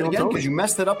plan B on Tony because you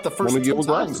messed it up the first 2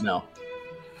 times now.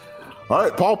 All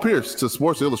right, Paul Pierce to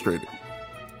Sports Illustrated.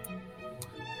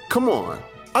 Come on,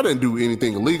 I didn't do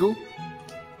anything illegal.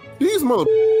 These mother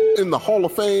in the Hall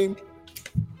of Fame,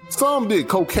 some did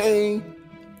cocaine,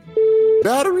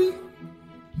 battery.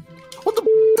 What the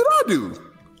did I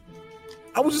do?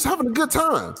 I was just having a good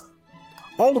time.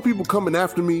 All the people coming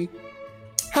after me,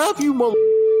 half you mother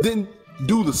didn't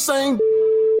do the same.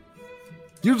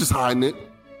 You're just hiding it.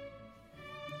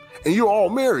 And you're all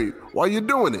married while you're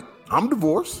doing it. I'm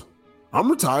divorced. I'm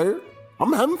retired.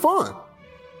 I'm having fun.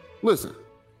 Listen,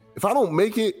 if I don't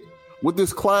make it with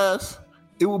this class,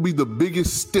 it will be the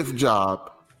biggest stiff job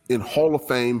in Hall of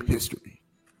Fame history.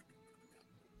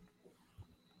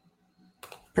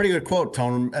 Pretty good quote,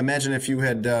 Tone. Imagine if you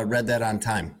had read that on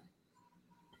time.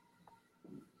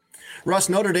 Russ,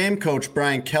 Notre Dame coach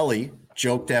Brian Kelly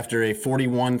joked after a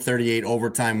 41-38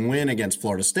 overtime win against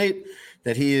Florida State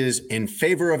that he is in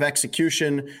favor of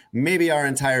execution. Maybe our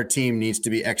entire team needs to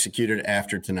be executed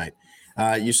after tonight.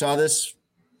 You saw this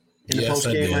in the post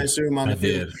game, I assume, on the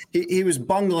field. He was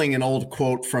bungling an old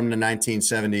quote from the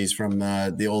 1970s from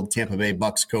the old Tampa Bay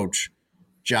Bucks coach,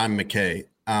 John McKay.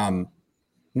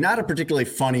 Not a particularly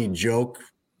funny joke.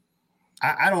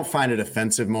 I don't find it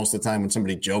offensive most of the time when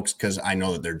somebody jokes because I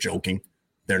know that they're joking.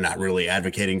 They're not really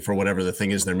advocating for whatever the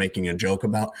thing is they're making a joke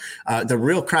about. The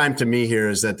real crime to me here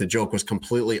is that the joke was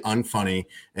completely unfunny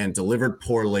and delivered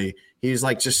poorly. He's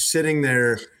like just sitting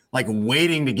there, like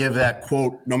waiting to give that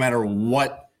quote, no matter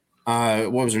what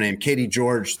was her name? Katie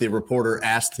George, the reporter,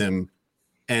 asked him,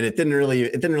 and it didn't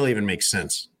really even make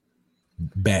sense.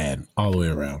 Bad all the way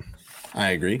around.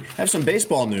 I agree. I have some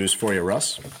baseball news for you,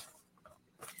 Russ.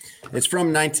 It's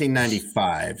from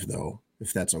 1995, though,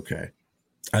 if that's okay.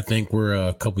 I think we're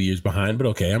a couple years behind, but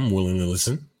okay, I'm willing to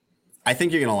listen. I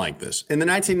think you're going to like this. In the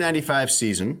 1995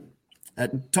 season,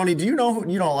 Tony, do you know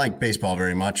you don't like baseball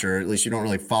very much, or at least you don't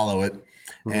really follow it?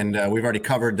 Mm-hmm. And we've already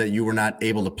covered that you were not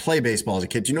able to play baseball as a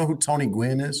kid. Do you know who Tony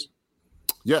Gwynn is?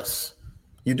 Yes.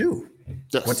 You do?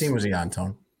 Yes. What team was he on,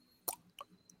 Tone?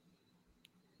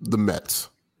 The Mets.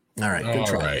 All right, good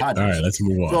try. All right, let's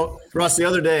move on. So, Russ, the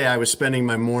other day I was spending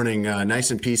my morning nice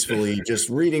and peacefully just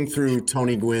reading through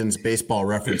Tony Gwynn's baseball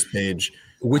reference page,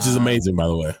 which is amazing, by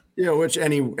the way. Yeah, which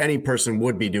any person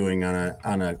would be doing on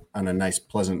a nice,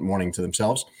 pleasant morning to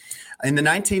themselves. In the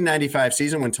 1995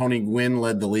 season, when Tony Gwynn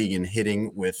led the league in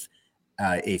hitting with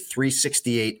a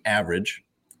 368 average,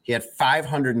 he had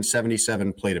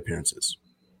 577 plate appearances.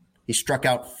 He struck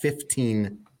out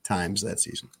 15 times that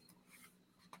season.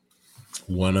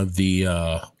 One of the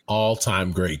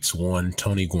all-time greats,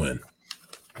 Tony Gwynn.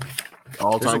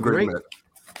 All-time great.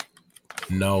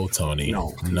 No, Tony.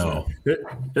 No.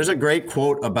 There's a great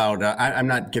quote about I'm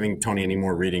not giving Tony any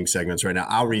more reading segments right now.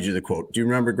 I'll read you the quote. Do you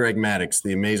remember Greg Maddux,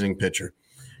 the amazing pitcher?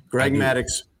 Greg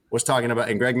Maddux was talking about,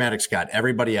 and Greg Maddux got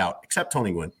everybody out except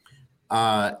Tony Gwynn.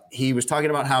 He was talking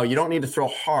about how you don't need to throw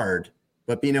hard,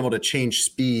 but being able to change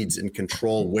speeds and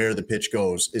control where the pitch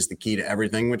goes is the key to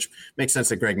everything, which makes sense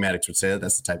that Greg Maddux would say that.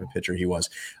 That's the type of pitcher he was.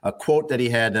 A quote that he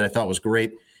had that I thought was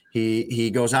great. He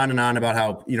goes on and on about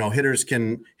how, hitters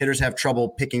have trouble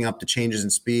picking up the changes in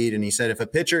speed. And he said, if a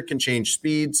pitcher can change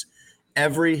speeds,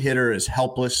 every hitter is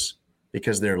helpless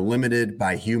because they're limited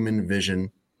by human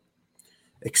vision,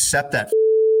 except that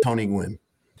Tony Gwynn.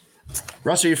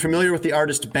 Russ, are you familiar with the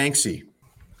artist Banksy?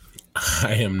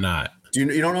 I am not.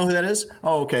 You don't know who that is?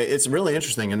 Oh, okay. It's really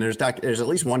interesting. And there's at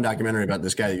least one documentary about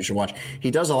this guy that you should watch.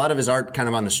 He does a lot of his art kind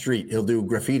of on the street. He'll do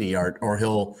graffiti art, or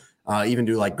he'll even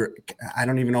do like, I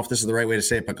don't even know if this is the right way to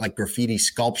say it, but like graffiti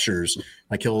sculptures.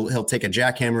 Like he'll take a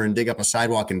jackhammer and dig up a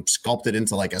sidewalk and sculpt it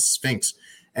into like a sphinx.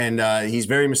 And he's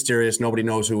very mysterious. Nobody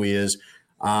knows who he is.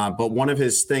 But one of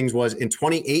his things was in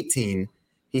 2018,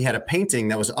 he had a painting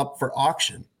that was up for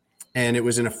auction, and it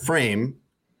was in a frame.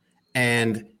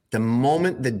 And the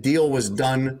moment the deal was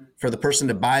done for the person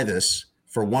to buy this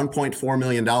for $1.4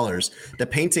 million, the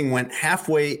painting went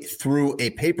halfway through a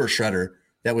paper shredder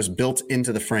that was built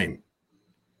into the frame.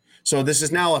 So this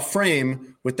is now a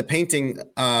frame with the painting,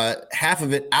 half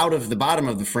of it out of the bottom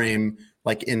of the frame,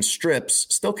 like in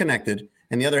strips, still connected,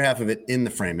 and the other half of it in the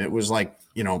frame. It was like,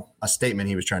 a statement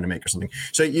he was trying to make or something.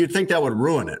 So you'd think that would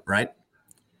ruin it, right?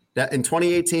 That in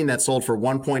 2018, that sold for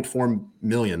 $1.4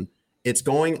 million. It's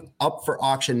going up for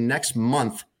auction next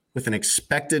month with an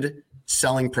expected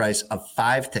selling price of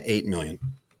 $5 to $8 million.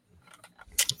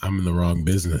 I'm in the wrong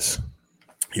business.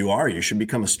 You are. You should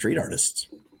become a street artist.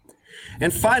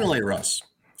 And finally, Russ,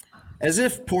 as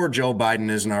if poor Joe Biden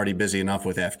isn't already busy enough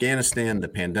with Afghanistan, the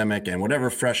pandemic, and whatever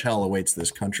fresh hell awaits this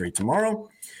country tomorrow,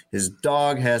 his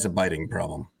dog has a biting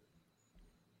problem.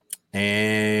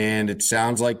 And it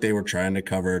sounds like they were trying to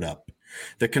cover it up.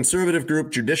 The conservative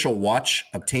group Judicial Watch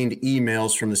obtained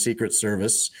emails from the Secret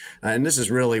Service, and this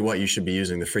is really what you should be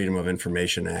using the Freedom of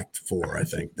Information Act for, I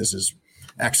think. This is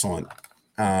excellent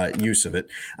use of it,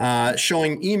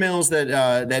 showing emails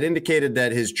that indicated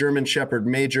that his German Shepherd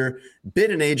Major bid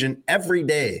an agent every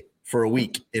day for a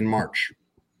week in March.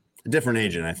 A different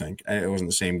agent, I think. It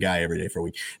wasn't the same guy every day for a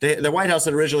week. The White House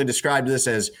had originally described this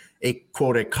as a,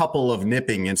 quote, a couple of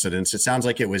nipping incidents. It sounds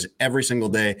like it was every single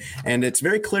day. And it's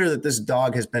very clear that this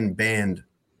dog has been banned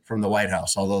from the White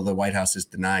House, although the White House is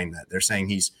denying that. They're saying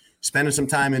he's spending some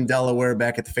time in Delaware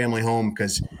back at the family home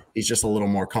because he's just a little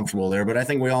more comfortable there. But I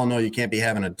think we all know you can't be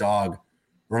having a dog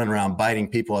running around biting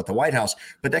people at the White House.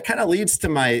 But that kind of leads to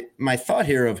my thought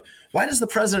here of, why does the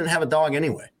president have a dog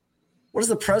anyway? What does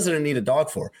the president need a dog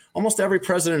for? Almost every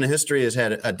president in history has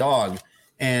had a dog.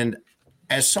 And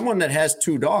as someone that has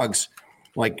two dogs,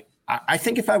 like, I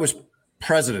think if I was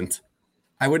president,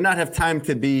 I would not have time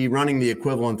to be running the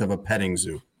equivalent of a petting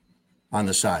zoo on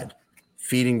the side,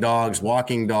 feeding dogs,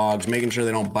 walking dogs, making sure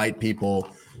they don't bite people,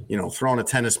 throwing a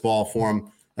tennis ball for them.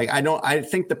 Like, I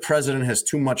think the president has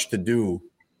too much to do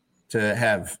to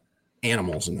have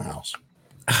animals in the house.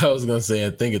 I was going to say, I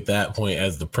think at that point,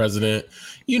 as the president,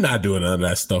 you're not doing none of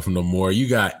that stuff no more. You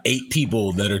got 8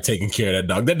 people that are taking care of that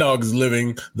dog. That dog is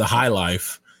living the high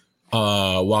life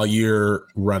while you're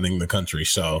running the country.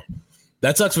 So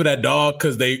that sucks for that dog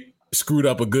because they screwed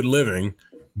up a good living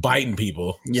biting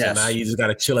people. Yes. So now you just got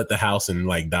to chill at the house and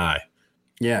die.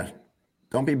 Yeah.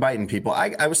 Don't be biting people.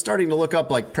 I was starting to look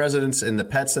up like presidents and the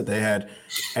pets that they had.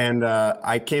 And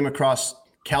I came across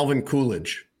Calvin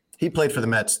Coolidge. He played for the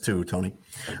Mets too, Tony.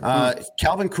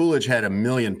 Calvin Coolidge had 1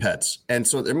 million pets. And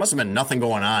so there must have been nothing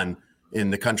going on in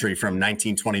the country from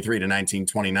 1923 to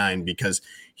 1929 because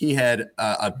he had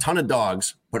a ton of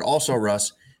dogs, but also,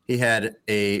 Russ, he had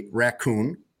a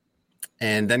raccoon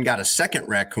and then got a second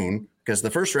raccoon because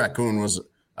the first raccoon was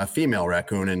a female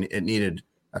raccoon and it needed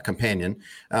a companion.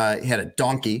 He had a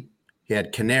donkey. He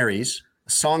had canaries, a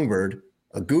songbird,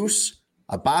 a goose,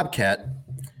 a bobcat.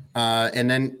 And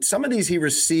then some of these he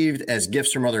received as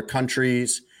gifts from other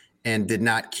countries and did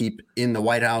not keep in the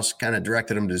White House, kind of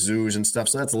directed them to zoos and stuff.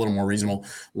 So that's a little more reasonable.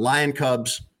 Lion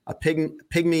cubs, a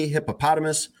pygmy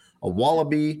hippopotamus, a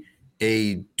wallaby,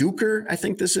 a duker, I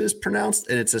think this is pronounced,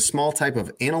 and it's a small type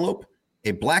of antelope,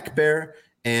 a black bear,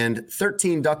 and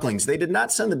 13 ducklings. They did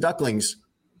not send the ducklings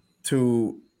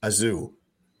to a zoo.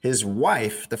 His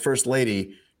wife, the first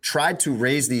lady, tried to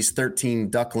raise these 13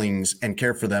 ducklings and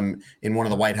care for them in one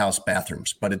of the White House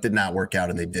bathrooms, but it did not work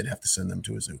out, and they did have to send them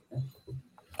to a zoo.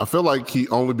 I feel like he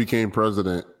only became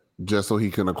president just so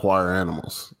he can acquire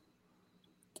animals.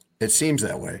 It seems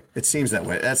that way.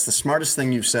 That's the smartest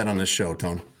thing you've said on this show,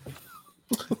 Tone.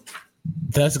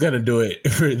 That's going to do it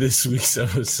for this week's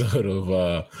episode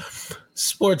of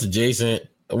Sports Adjacent.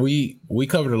 We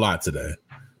covered a lot today.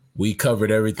 We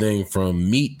covered everything from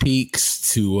Meat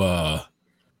Peaks to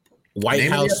White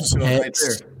House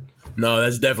pets. Right, no,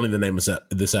 that's definitely the name of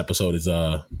this episode is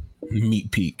Meat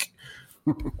Peak.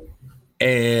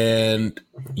 And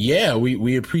yeah,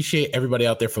 we appreciate everybody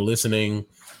out there for listening.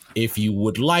 If you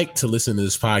would like to listen to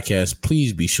this podcast,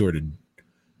 please be sure to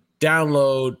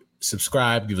download,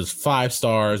 subscribe, give us 5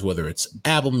 stars, whether it's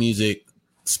Apple Music,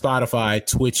 Spotify,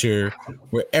 Twitcher,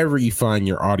 wherever you find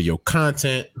your audio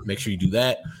content. Make sure you do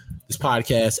that. This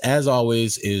podcast, as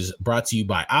always, is brought to you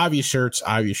by Avia Shirts,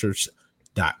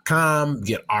 aviashirts.com.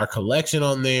 Get our collection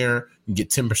on there. You get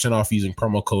 10% off using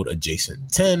promo code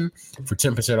adjacent10 for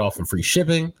 10% off and free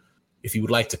shipping. If you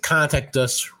would like to contact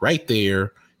us right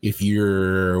there, if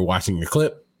you're watching your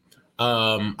clip,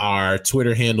 our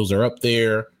Twitter handles are up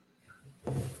there.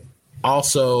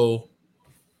 Also,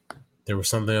 there was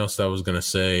something else that I was going to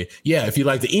say. Yeah, if you'd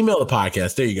like to email the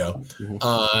podcast, there you go.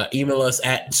 Email us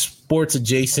at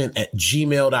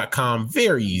sportsadjacent@gmail.com.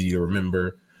 Very easy to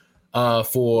remember.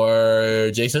 For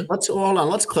Jason? Hold on.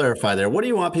 Let's clarify there. What do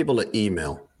you want people to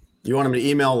email? You want them to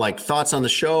email like thoughts on the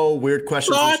show, weird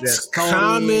questions? Thoughts,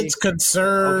 comments,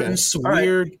 concerns,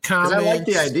 weird comments. I like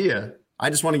the idea. I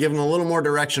just want to give them a little more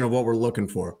direction of what we're looking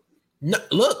for. No,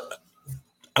 look.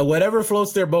 Whatever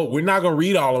floats their boat. We're not going to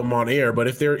read all of them on air, but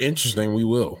if they're interesting, we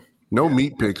will. No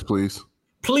meat pics, please.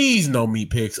 Please, no meat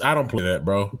pics. I don't play that,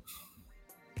 bro.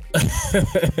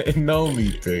 No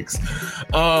meat pics.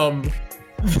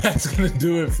 That's going to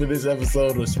do it for this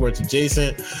episode of Sports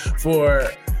Adjacent.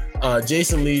 For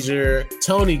Jason Leisure,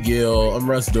 Tony Gill, I'm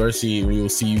Russ Dorsey. We will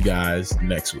see you guys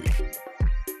next week.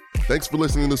 Thanks for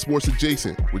listening to Sports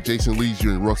Adjacent with Jason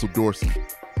Leisure and Russell Dorsey.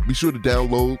 Be sure to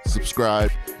download, subscribe,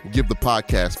 and give the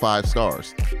podcast 5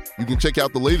 stars. You can check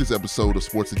out the latest episode of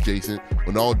Sports Adjacent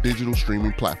on all digital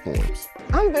streaming platforms.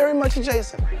 I'm very much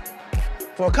adjacent.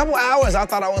 For a couple hours, I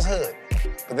thought I was hood.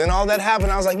 But then all that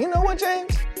happened, I was like, you know what,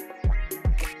 James?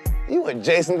 You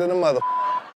adjacent to the mother.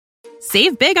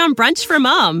 Save big on brunch for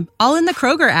mom, all in the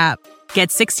Kroger app. Get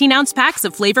 16-ounce packs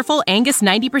of flavorful Angus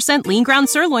 90% lean ground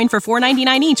sirloin for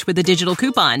 $4.99 each with a digital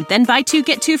coupon. Then buy 2,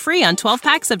 get 2 free on 12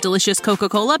 packs of delicious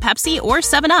Coca-Cola, Pepsi, or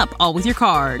 7-Up, all with your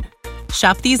card.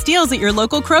 Shop these deals at your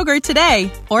local Kroger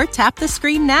today, or tap the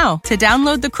screen now to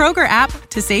download the Kroger app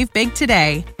to save big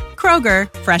today.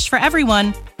 Kroger, fresh for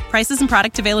everyone. Prices and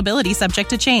product availability subject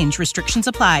to change. Restrictions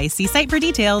apply. See site for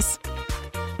details.